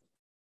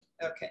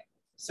 Okay,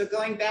 so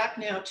going back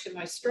now to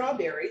my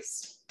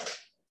strawberries,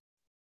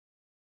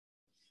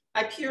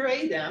 I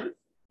puree them.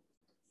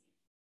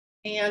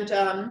 And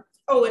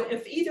oh, and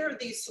if either of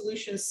these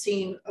solutions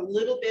seem a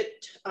little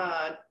bit,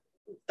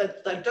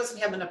 that doesn't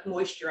have enough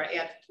moisture, I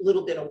add a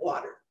little bit of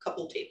water, a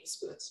couple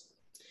tablespoons.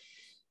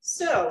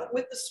 So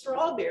with the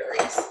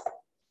strawberries,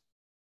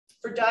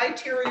 for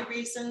dietary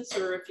reasons,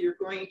 or if you're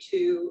going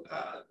to,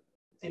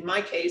 in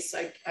my case,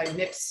 I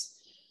mix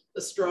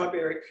the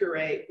strawberry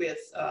puree with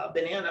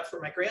banana for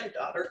my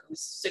granddaughter,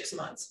 who's 6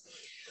 months.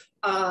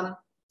 I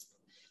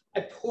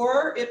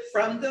pour it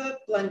from the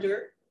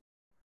blender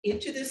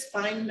into this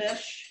fine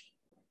mesh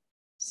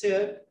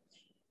sieve,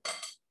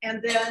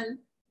 and then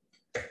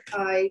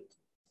I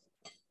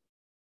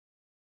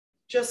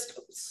just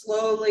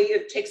slowly,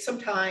 it takes some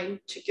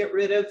time to get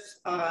rid of,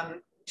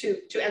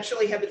 to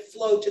actually have it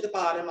flow to the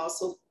bottom,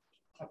 also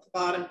at the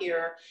bottom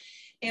here.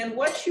 And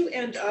what you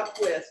end up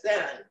with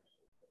then,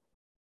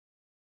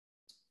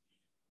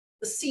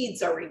 the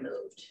seeds are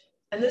removed.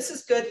 And this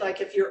is good, like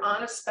if you're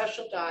on a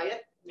special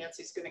diet,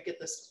 Nancy's gonna get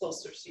this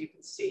closer so you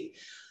can see.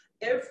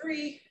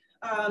 Every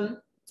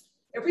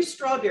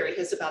strawberry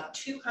has about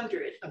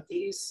 200 of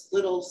these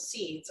little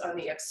seeds on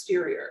the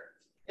exterior.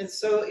 And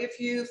so if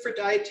you, for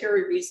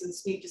dietary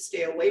reasons, need to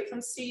stay away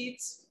from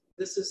seeds,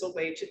 this is a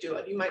way to do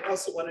it. You might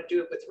also want to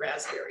do it with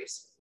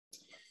raspberries.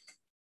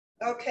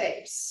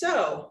 Okay,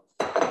 so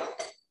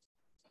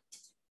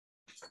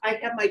I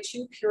have my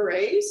 2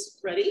 purees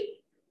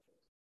ready.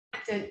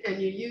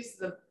 And you use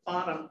the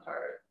bottom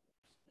part,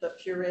 the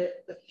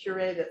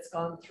puree that's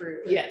gone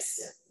through.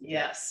 Yes,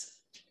 yes.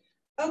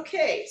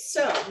 Okay,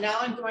 so now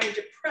I'm going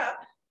to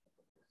prep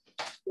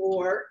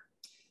for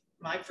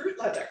my fruit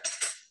leather.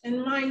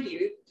 And mind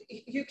you,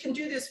 you can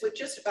do this with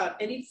just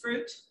about any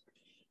fruit,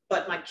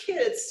 but my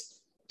kids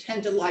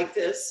tend to like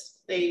this.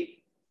 They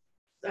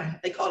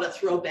call it a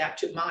throwback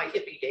to my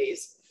hippie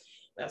days.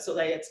 So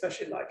they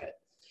especially like it.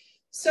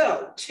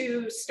 So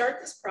to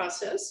start this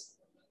process,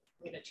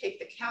 I'm going to take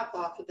the cap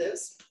off of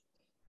this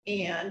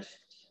and,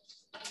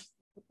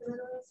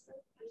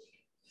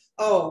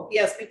 oh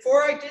yes,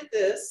 before I did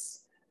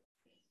this,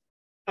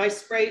 I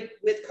sprayed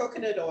with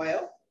coconut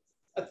oil,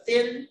 a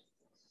thin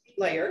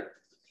layer.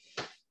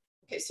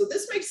 Okay, so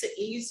this makes it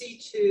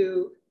easy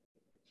to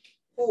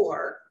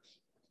pour.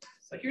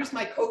 So here's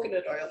my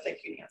coconut oil. Thank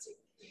you, Nancy.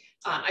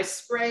 I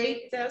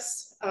sprayed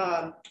this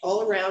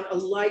all around, a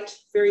light,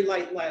 very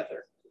light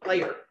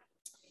layer.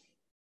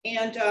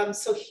 And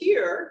so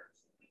here,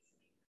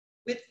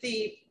 with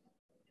the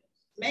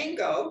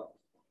mango,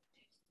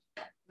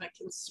 I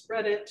can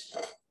spread it.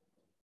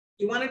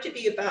 You want it to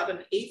be about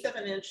 1/8 of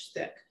an inch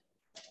thick.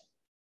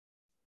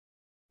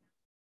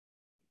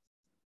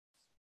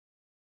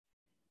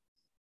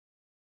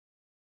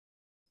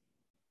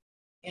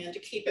 And to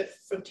keep it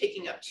from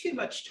taking up too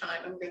much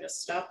time, I'm going to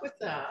stop with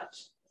that.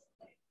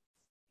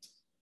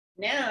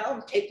 Now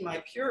I take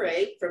my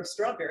puree from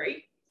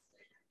strawberry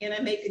and I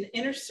make an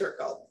inner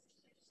circle.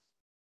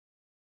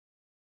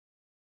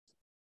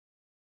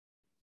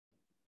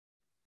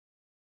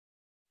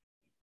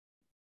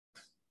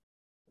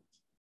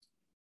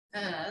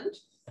 And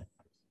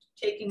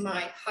taking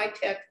my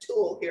high-tech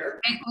tool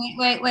here.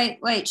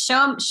 Wait.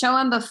 Show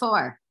them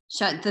before.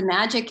 The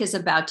magic is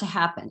about to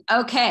happen.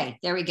 Okay,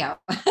 there we go.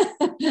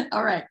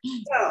 All right.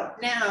 So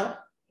now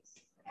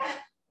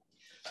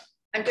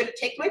I'm going to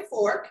take my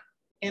fork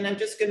and I'm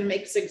just going to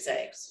make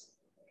zigzags.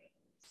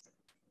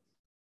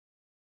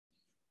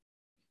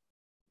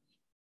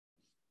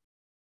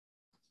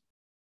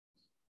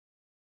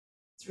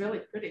 It's really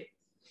pretty.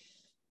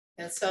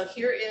 And so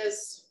here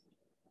is,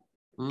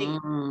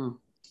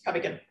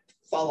 probably going to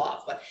fall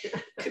off, but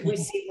could we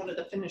see one of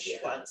the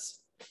finished ones?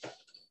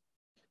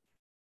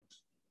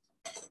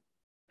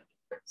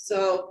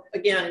 So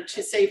again,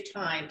 to save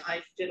time,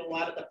 I did a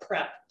lot of the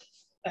prep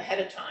ahead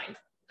of time.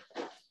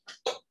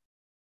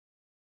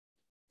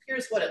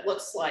 Here's what it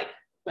looks like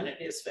when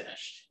it is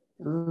finished.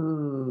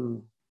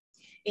 Ooh.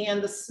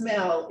 and the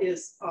smell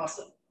is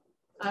awesome.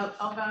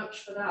 I'll vouch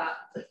for that.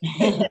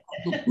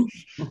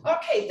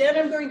 Okay, then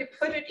I'm going to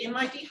put it in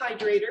my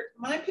dehydrator.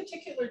 My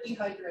particular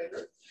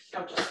dehydrator,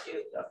 I'll just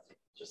do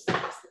just the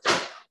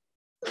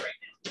right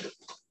now.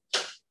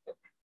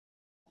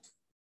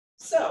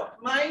 So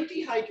my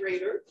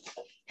dehydrator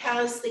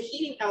has the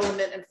heating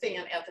element and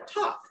fan at the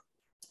top.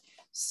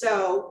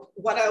 So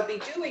what I'll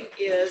be doing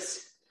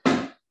is,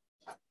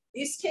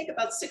 these take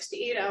about 6 to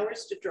 8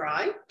 hours to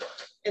dry.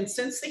 And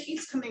since the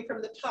heat's coming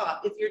from the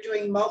top, if you're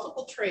doing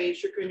multiple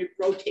trays, you're going to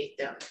rotate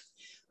them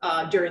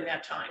during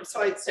that time.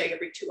 So I'd say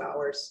every 2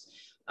 hours,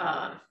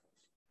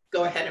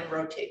 go ahead and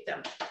rotate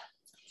them.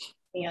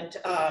 And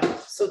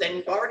so then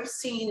you've already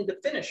seen the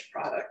finished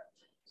product.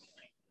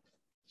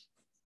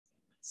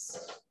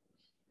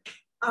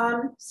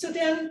 So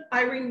then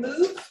I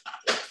remove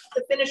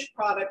the finished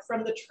product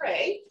from the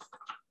tray.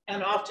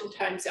 And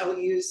oftentimes I'll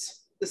use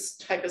this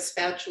type of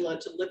spatula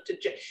to lift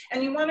it.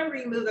 And you want to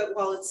remove it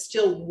while it's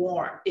still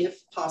warm,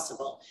 if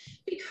possible,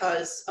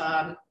 because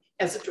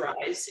as it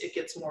dries, it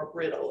gets more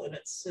brittle and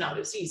it's not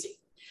as easy.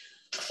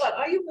 But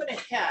I went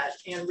ahead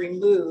and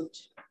removed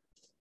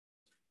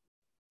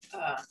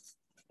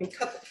and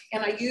cut,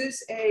 and I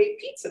use a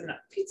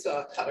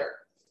pizza cutter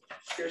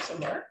here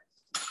somewhere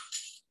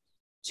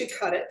to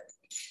cut it.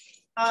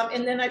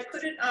 And then I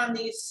put it on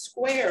these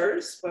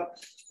squares. Well,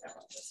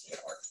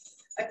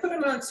 I put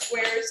them on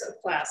squares of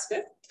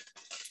plastic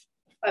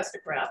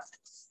wrap.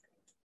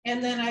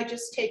 And then I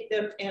just take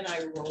them and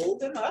I roll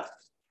them up.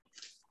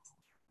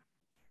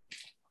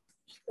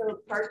 So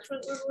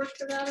parchment would work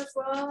for that as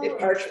well? If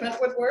parchment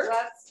would work.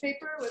 Wax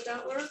paper, would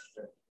that work?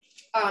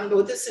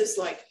 No, this is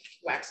like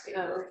wax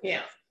paper,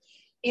 yeah.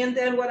 And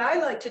then what I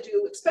like to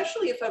do,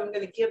 especially if I'm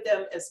going to give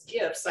them as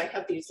gifts, I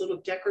have these little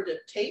decorative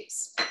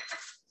tapes.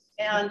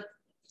 And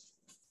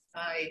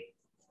I,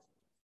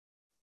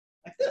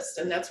 like this,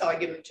 and that's how I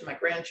give them to my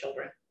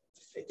grandchildren.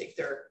 I think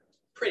they're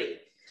pretty.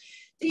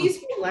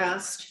 These will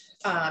last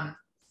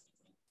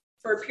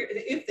for a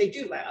period, if they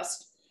do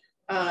last,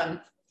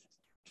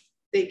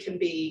 they can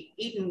be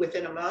eaten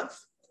within a month.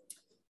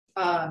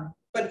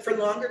 But for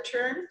longer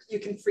term, you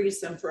can freeze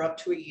them for up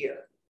to a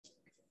year.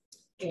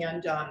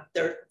 And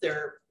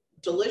they're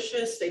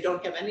delicious. They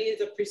don't have any of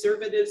the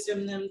preservatives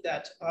in them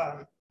that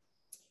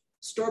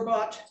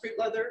store-bought fruit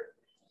leather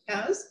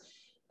has.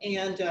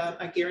 And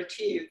I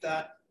guarantee you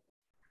that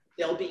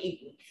they'll be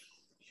eaten.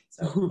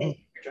 So,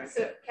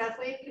 so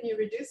Kathleen, can you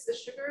reduce the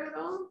sugar at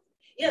all?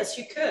 Yes,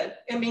 you could.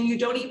 I mean, you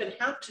don't even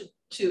have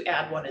to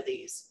add one of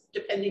these,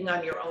 depending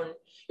on your own.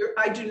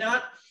 I do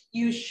not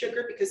use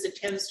sugar because it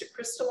tends to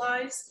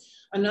crystallize.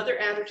 Another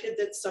additive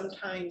that's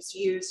sometimes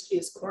used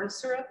is corn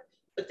syrup,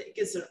 but it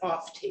gives an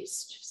off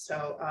taste.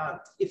 So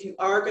if you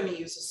are going to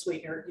use a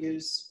sweetener,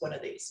 use one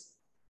of these.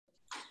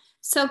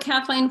 So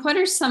Kathleen, what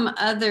are some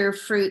other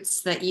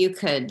fruits that you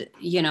could,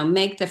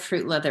 make the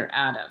fruit leather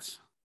out of?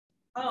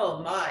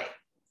 Oh my,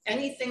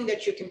 anything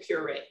that you can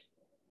puree.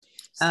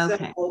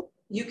 Okay. So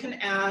you can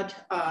add,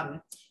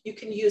 you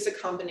can use a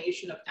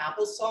combination of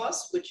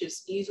applesauce, which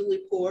is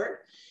easily poured,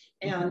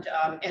 and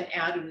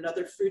add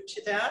another fruit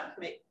to that,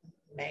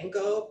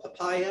 mango,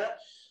 papaya.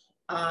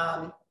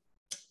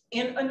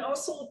 And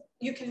also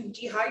you can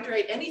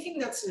dehydrate anything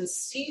that's in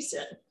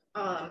season.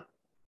 I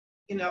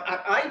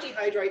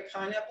dehydrate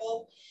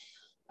pineapple.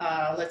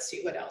 Let's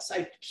see what else.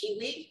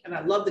 Kiwi, and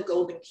I love the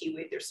golden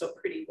kiwi. They're so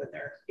pretty when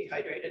they're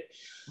dehydrated.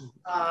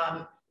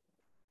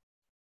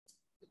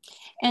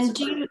 And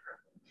do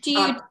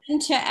you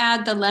tend to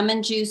add the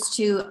lemon juice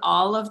to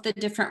all of the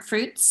different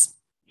fruits?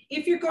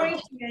 If you're going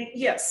to make,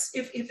 yes.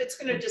 If it's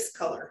going to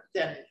discolor,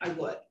 then I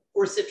would,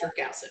 or citric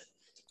acid.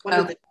 One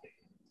of the two.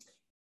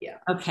 Yeah.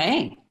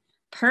 Okay.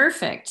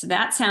 Perfect.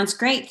 That sounds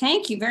great.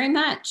 Thank you very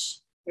much.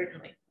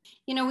 Certainly.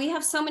 We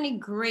have so many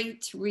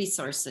great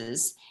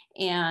resources,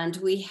 and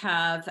we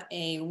have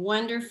a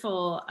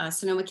wonderful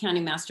Sonoma County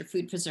Master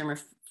Food Preserver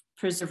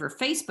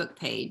Facebook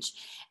page.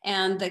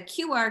 And the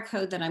QR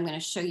code that I'm going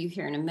to show you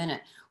here in a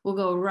minute will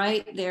go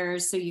right there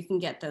so you can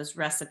get those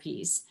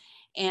recipes.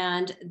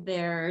 And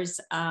there's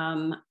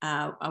a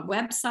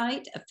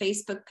website, a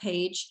Facebook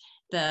page.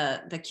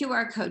 The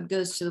QR code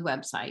goes to the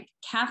website.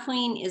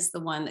 Kathleen is the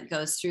one that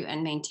goes through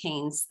and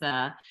maintains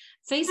the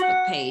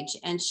Facebook page,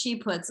 and she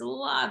puts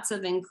lots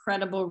of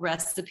incredible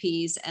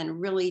recipes and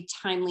really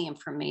timely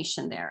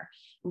information there.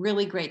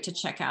 Really great to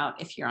check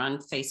out if you're on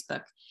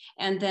Facebook.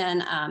 And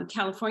then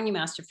California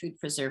Master Food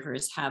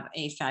Preservers have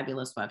a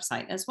fabulous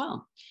website as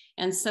well.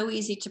 And So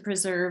Easy to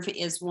Preserve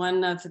is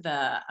one of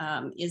the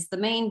is the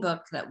main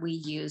book that we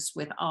use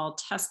with all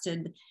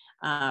tested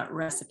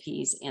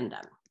recipes in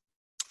them.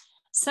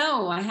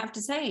 So I have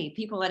to say,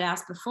 people had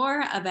asked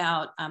before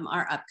about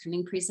our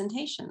upcoming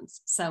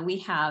presentations. So we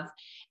have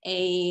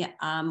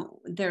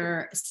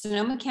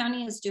Sonoma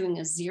County is doing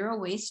a zero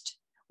waste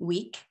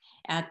week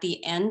at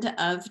the end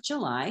of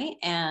July,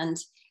 and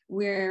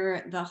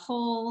where the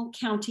whole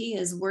county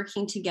is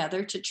working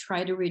together to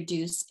try to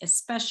reduce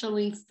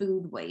especially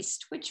food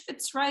waste, which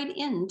fits right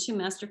into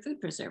Master Food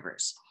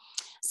Preservers.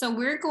 So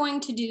we're going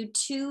to do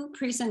 2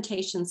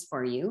 presentations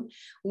for you.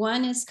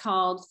 One is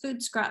called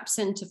Food Scraps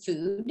into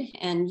Food,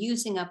 and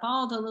using up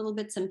all the little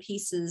bits and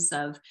pieces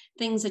of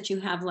things that you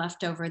have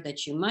left over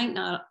that you might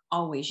not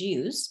always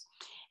use.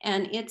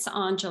 And it's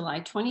on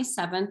July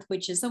 27th,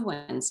 which is a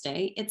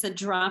Wednesday. It's a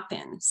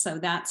drop-in, so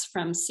that's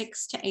from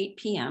 6 to 8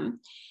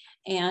 p.m.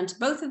 And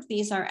both of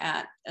these are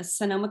at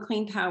Sonoma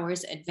Clean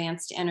Power's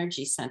Advanced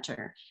Energy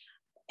Center.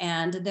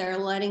 And they're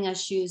letting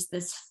us use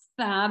this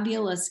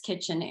fabulous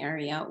kitchen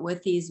area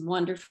with these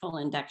wonderful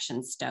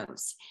induction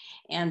stoves.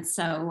 And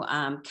so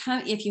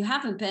if you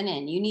haven't been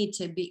in, you need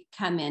to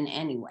come in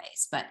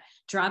anyways, but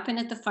drop in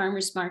at the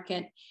farmer's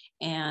market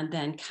and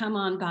then come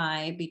on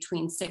by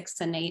between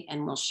 6 and 8,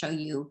 and we'll show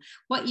you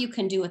what you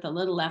can do with the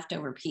little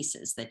leftover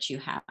pieces that you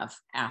have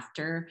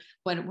after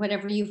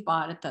whatever you've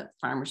bought at the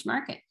farmer's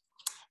market.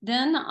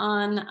 Then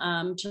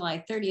on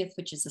July 30th,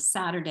 which is a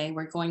Saturday,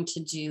 we're going to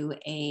do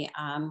a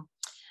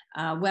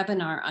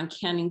webinar on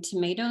canning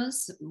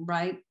tomatoes.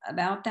 Right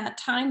about that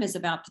time is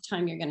about the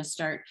time you're going to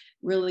start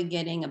really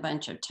getting a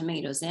bunch of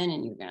tomatoes in,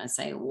 and you're going to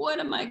say, what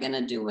am I going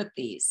to do with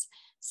these?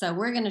 So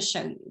we're going to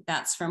show you.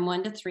 That's from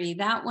 1 to 3.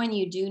 That one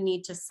you do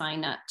need to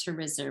sign up to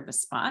reserve a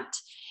spot,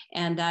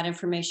 and that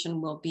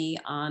information will be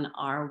on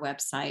our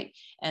website,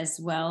 as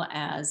well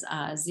as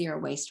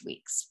Zero Waste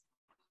Weeks.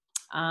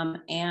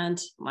 And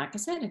like I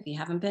said, if you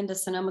haven't been to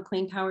Sonoma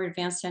Clean Power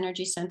Advanced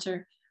Energy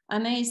Center,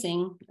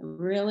 amazing,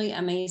 really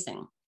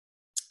amazing.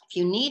 If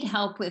you need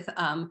help with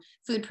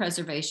food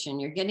preservation,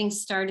 you're getting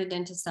started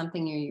into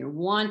something, or you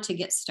want to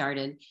get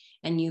started,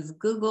 and you've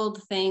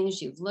Googled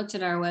things, you've looked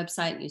at our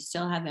website, and you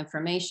still have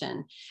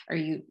information, or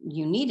you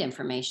need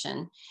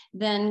information,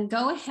 then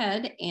go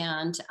ahead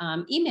and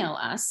email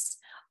us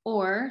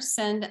or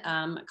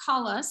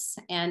call us,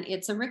 and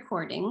it's a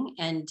recording,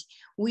 and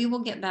we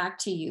will get back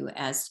to you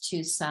as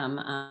to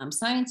some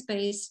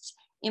science-based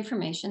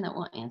information that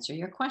will answer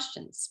your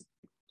questions.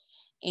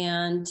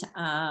 And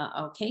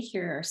okay,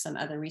 here are some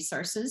other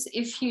resources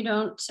if you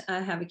don't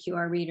have a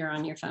QR reader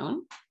on your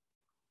phone.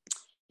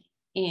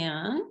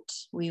 And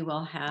we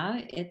will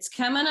have, it's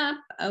coming up.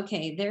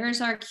 Okay,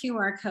 there's our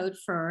QR code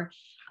for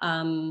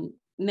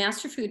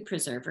Master Food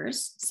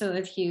Preservers. So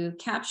if you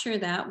capture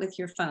that with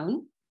your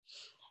phone,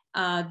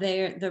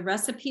 the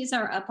recipes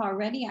are up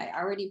already. I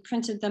already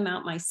printed them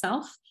out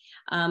myself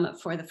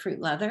for the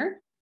fruit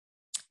leather.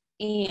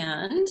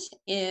 And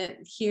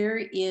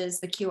here is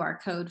the QR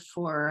code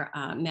for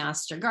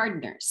Master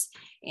Gardeners.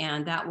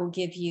 And that will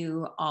give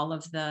you all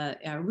of the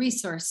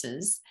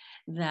resources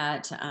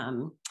that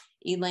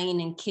Elaine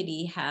and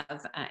Kitty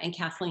have and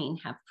Kathleen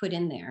have put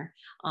in there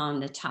on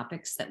the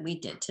topics that we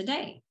did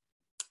today.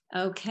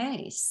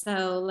 Okay,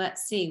 so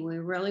let's see. We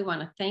really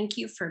want to thank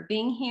you for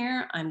being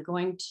here. I'm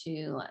going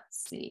to,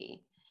 let's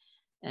see,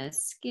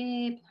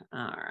 escape.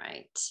 All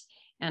right.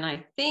 And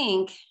I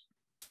think,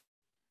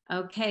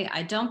 okay,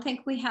 I don't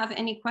think we have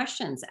any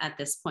questions at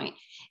this point.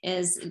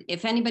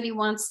 If anybody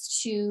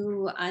wants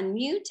to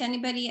unmute,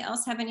 anybody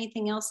else have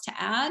anything else to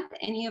add?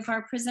 Any of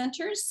our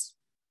presenters?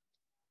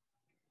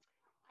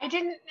 I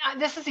didn't,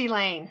 this is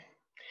Elaine.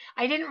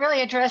 I didn't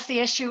really address the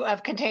issue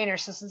of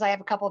containers. So since I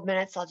have a couple of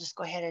minutes, I'll just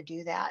go ahead and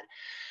do that.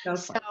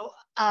 So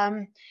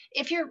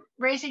if you're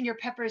raising your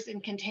peppers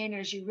in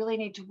containers, you really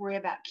need to worry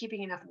about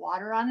keeping enough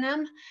water on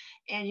them.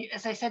 And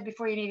as I said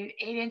before, you need an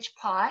 8-inch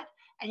pot,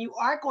 and you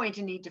are going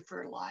to need to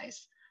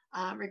fertilize,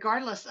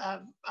 regardless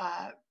of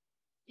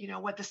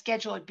what the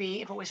schedule would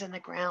be if it was in the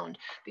ground,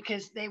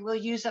 because they will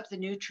use up the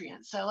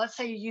nutrients. So let's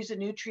say you use a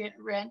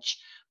nutrient-rich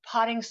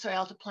potting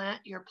soil to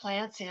plant your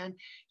plants in,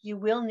 you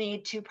will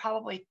need to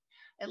probably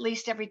at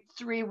least every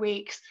 3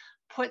 weeks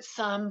put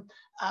some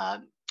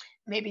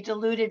maybe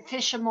diluted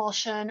fish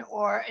emulsion,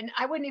 and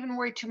I wouldn't even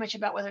worry too much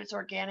about whether it's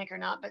organic or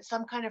not, but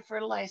some kind of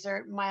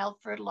fertilizer, mild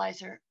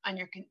fertilizer on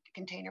your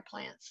container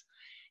plants.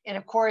 And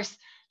of course,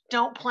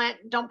 don't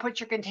put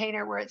your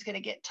container where it's going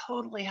to get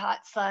totally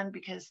hot sun,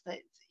 because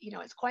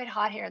it's quite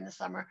hot here in the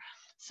summer.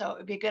 So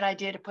it'd be a good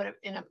idea to put it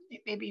in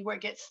maybe where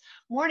it gets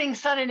morning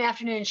sun and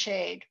afternoon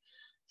shade.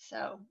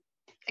 So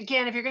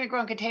again, if you're going to grow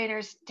in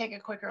containers, take a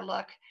quicker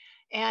look.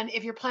 And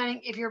if you're planning,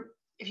 if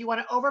you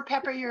want to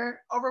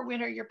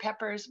overwinter your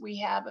peppers, we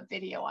have a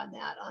video on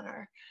that on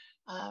our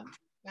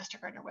Master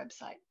Gardener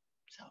website.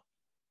 So.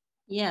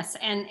 Yes,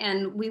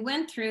 and we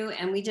went through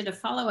and we did a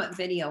follow-up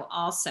video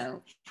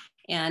also.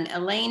 And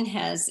Elaine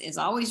is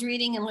always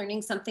reading and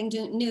learning something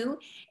new.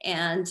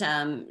 And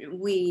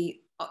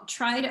we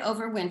tried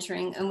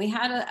overwintering, and we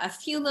had a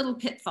few little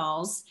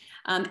pitfalls,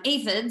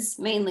 aphids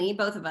mainly,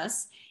 both of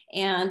us.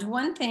 And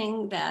one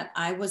thing that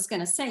I was going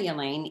to say,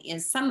 Elaine,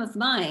 is some of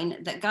mine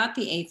that got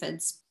the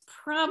aphids,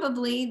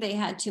 probably they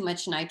had too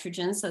much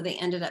nitrogen, so they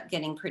ended up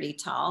getting pretty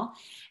tall.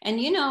 And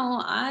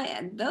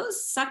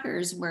those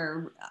suckers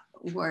were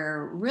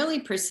really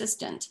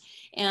persistent.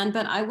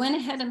 But I went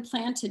ahead and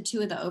planted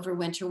 2 of the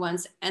overwinter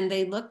ones, and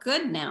they look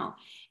good now.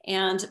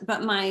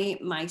 But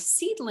my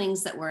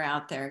seedlings that were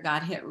out there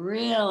got hit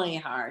really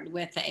hard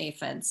with the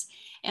aphids.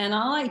 And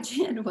all I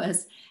did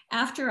was,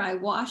 after I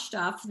washed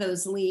off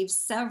those leaves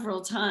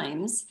several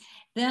times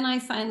Then I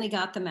finally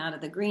got them out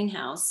of the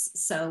greenhouse.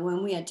 So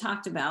when we had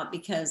talked about,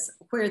 because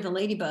where the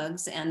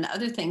ladybugs and the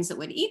other things that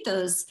would eat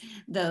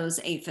those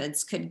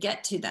aphids could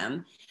get to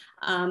them.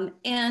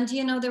 And,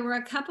 you know, there were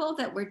a couple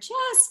that were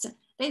just,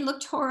 they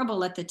looked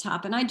horrible at the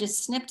top, and I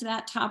just snipped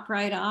that top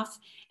right off.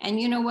 And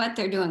you know what?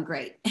 They're doing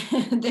great.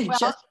 They Well,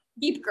 just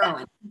keep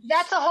growing.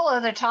 That's a whole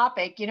other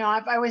topic. You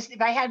know,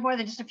 if I had more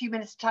than just a few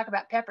minutes to talk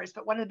about peppers,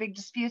 but one of the big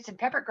disputes in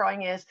pepper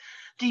growing is,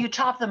 do you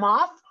top them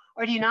off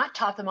or do you not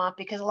top them off?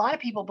 Because a lot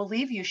of people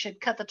believe you should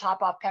cut the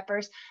top off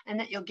peppers and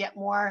that you'll get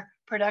more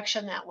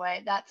production that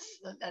way. That's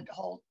that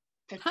whole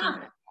 15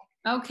 minutes.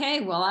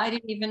 Okay, well, I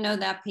didn't even know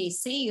that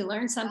PC. You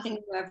learn something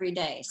new every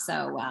day.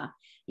 So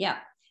yeah.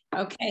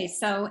 Okay,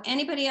 so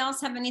anybody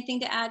else have anything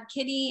to add?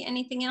 Kitty,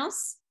 anything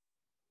else?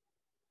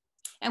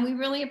 And we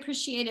really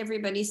appreciate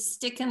everybody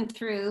sticking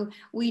through.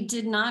 We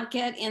did not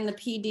get in the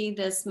PD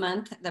this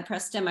month, the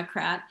Press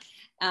Democrat.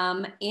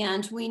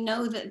 And we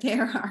know that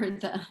there are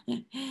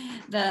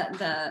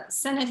the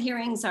Senate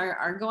hearings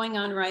are going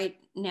on right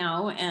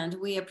now. And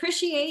we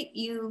appreciate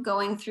you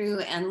going through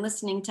and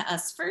listening to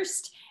us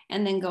first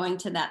and then going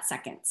to that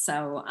second.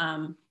 So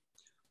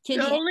Kitty.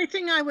 The only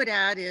thing I would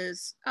add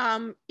is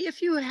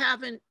if you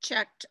haven't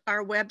checked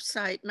our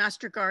website,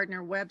 Master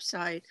Gardener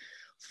website,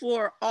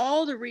 for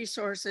all the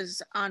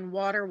resources on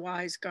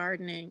water-wise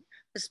gardening,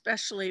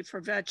 especially for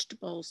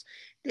vegetables,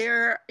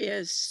 there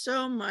is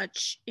so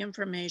much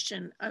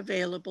information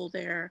available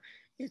there.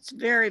 It's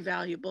very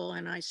valuable,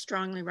 and I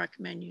strongly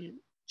recommend you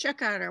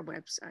check out our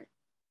website.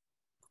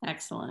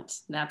 Excellent.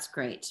 That's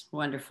great.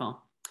 Wonderful.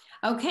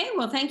 Okay,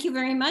 well, thank you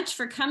very much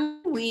for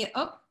coming.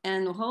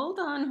 And hold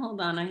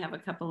on. I have a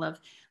couple of,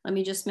 let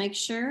me just make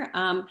sure.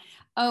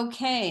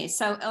 Okay,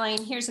 so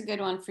Elaine, here's a good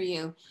one for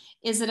you.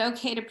 Is it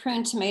okay to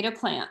prune tomato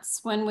plants?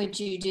 When would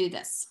you do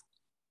this?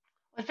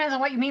 It depends on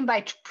what you mean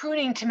by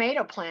pruning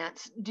tomato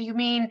plants. Do you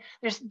mean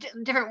there's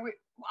different,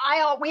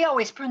 we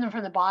always prune them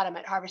from the bottom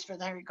at Harvest for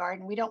the Hungry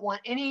Garden. We don't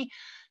want any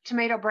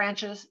tomato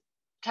branches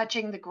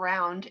touching the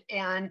ground,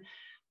 and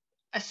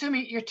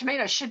assuming your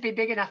tomatoes should be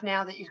big enough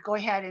now that you go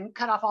ahead and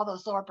cut off all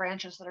those lower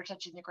branches that are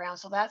touching the ground.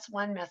 So that's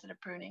one method of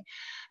pruning.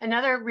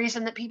 Another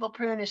reason that people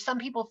prune is some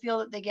people feel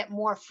that they get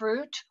more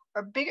fruit,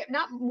 or bigger,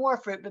 not more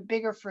fruit, but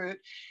bigger fruit,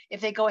 if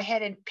they go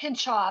ahead and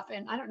pinch off.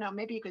 And I don't know,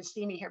 maybe you can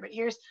see me here, but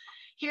here's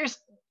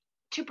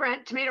two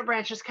tomato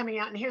branches coming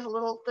out, and here's a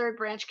little third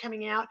branch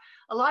coming out.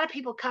 A lot of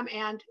people come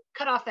and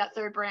cut off that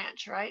third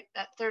branch, right?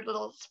 That third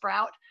little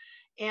sprout.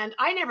 And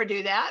I never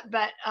do that,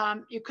 but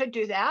you could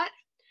do that.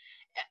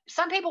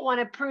 Some people want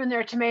to prune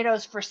their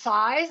tomatoes for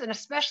size, and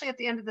especially at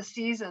the end of the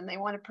season, they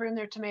want to prune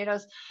their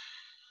tomatoes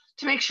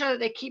to make sure that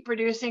they keep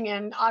producing.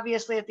 And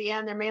obviously at the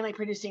end, they're mainly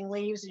producing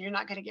leaves, and you're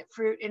not going to get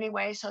fruit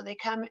anyway. So they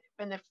come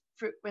when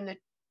the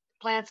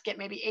plants get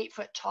maybe 8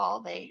 foot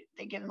tall, they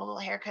give them a little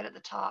haircut at the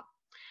top.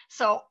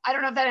 So I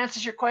don't know if that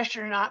answers your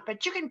question or not,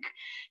 but you can,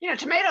 you know,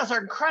 tomatoes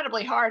are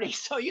incredibly hardy,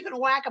 so you can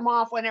whack them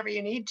off whenever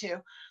you need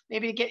to,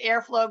 maybe to get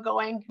airflow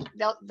going.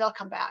 They'll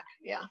come back.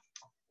 Yeah.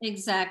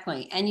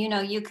 Exactly. And you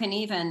know, you can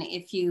even,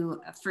 if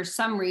you for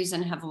some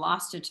reason have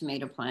lost a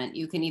tomato plant,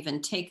 you can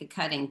even take a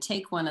cutting,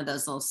 take one of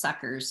those little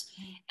suckers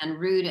and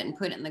root it and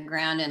put it in the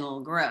ground, and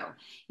it'll grow.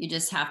 You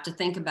just have to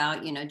think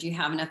about, you know, do you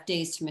have enough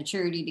days to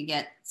maturity to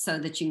get so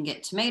that you can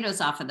get tomatoes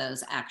off of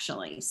those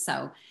actually.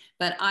 So,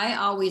 but I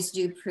always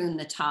do prune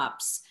the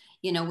tops.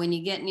 You know, when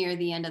you get near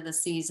the end of the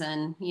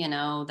season, you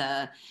know,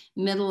 the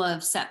middle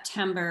of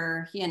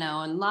September, you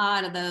know, and a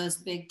lot of those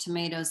big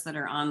tomatoes that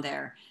are on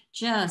there,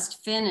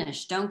 just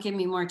finish. Don't give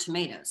me more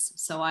tomatoes.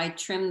 So I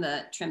trim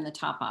the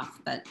top off,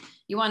 but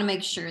you want to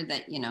make sure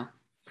that, you know,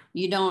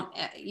 you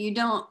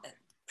don't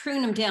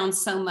prune them down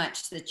so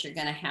much that you're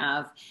going to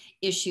have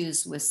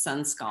issues with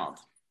sun scald.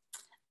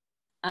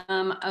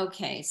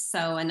 Okay,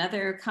 so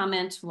another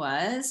comment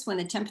was, when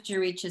the temperature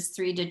reaches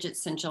 3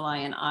 digits in July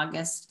and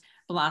August,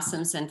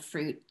 blossoms and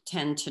fruit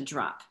tend to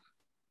drop.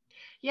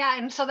 Yeah,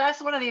 and so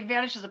that's one of the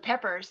advantages of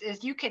peppers,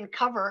 is you can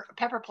cover a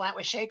pepper plant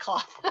with shade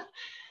cloth.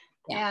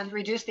 Yeah. And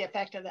reduce the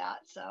effect of that.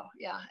 So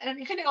yeah, and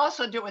you can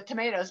also do it with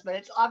tomatoes, but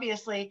it's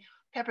obviously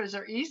peppers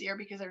are easier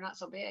because they're not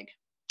so big.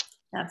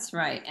 That's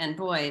right. And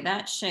boy,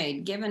 that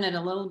shade, giving it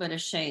a little bit of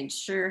shade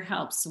sure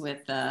helps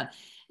with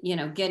you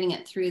know, getting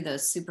it through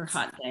those super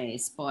hot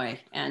days, boy.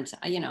 And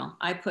you know,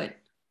 I put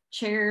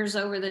chairs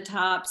over the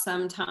top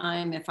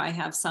sometime if I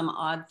have some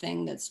odd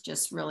thing that's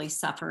just really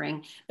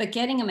suffering, but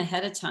getting them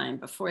ahead of time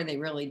before they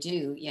really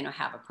do, you know,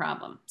 have a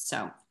problem.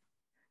 So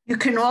you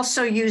can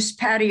also use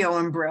patio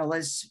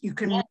umbrellas. You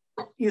can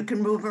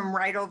move them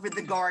right over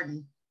the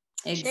garden.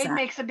 Exactly. Shade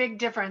makes a big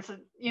difference.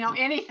 You know,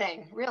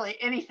 anything, really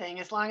anything,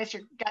 as long as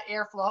you've got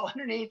airflow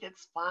underneath,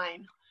 it's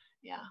fine.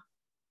 Yeah.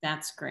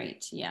 That's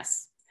great.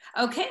 Yes.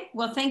 Okay.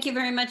 Well, thank you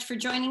very much for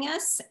joining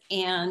us,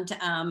 and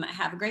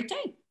have a great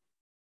day.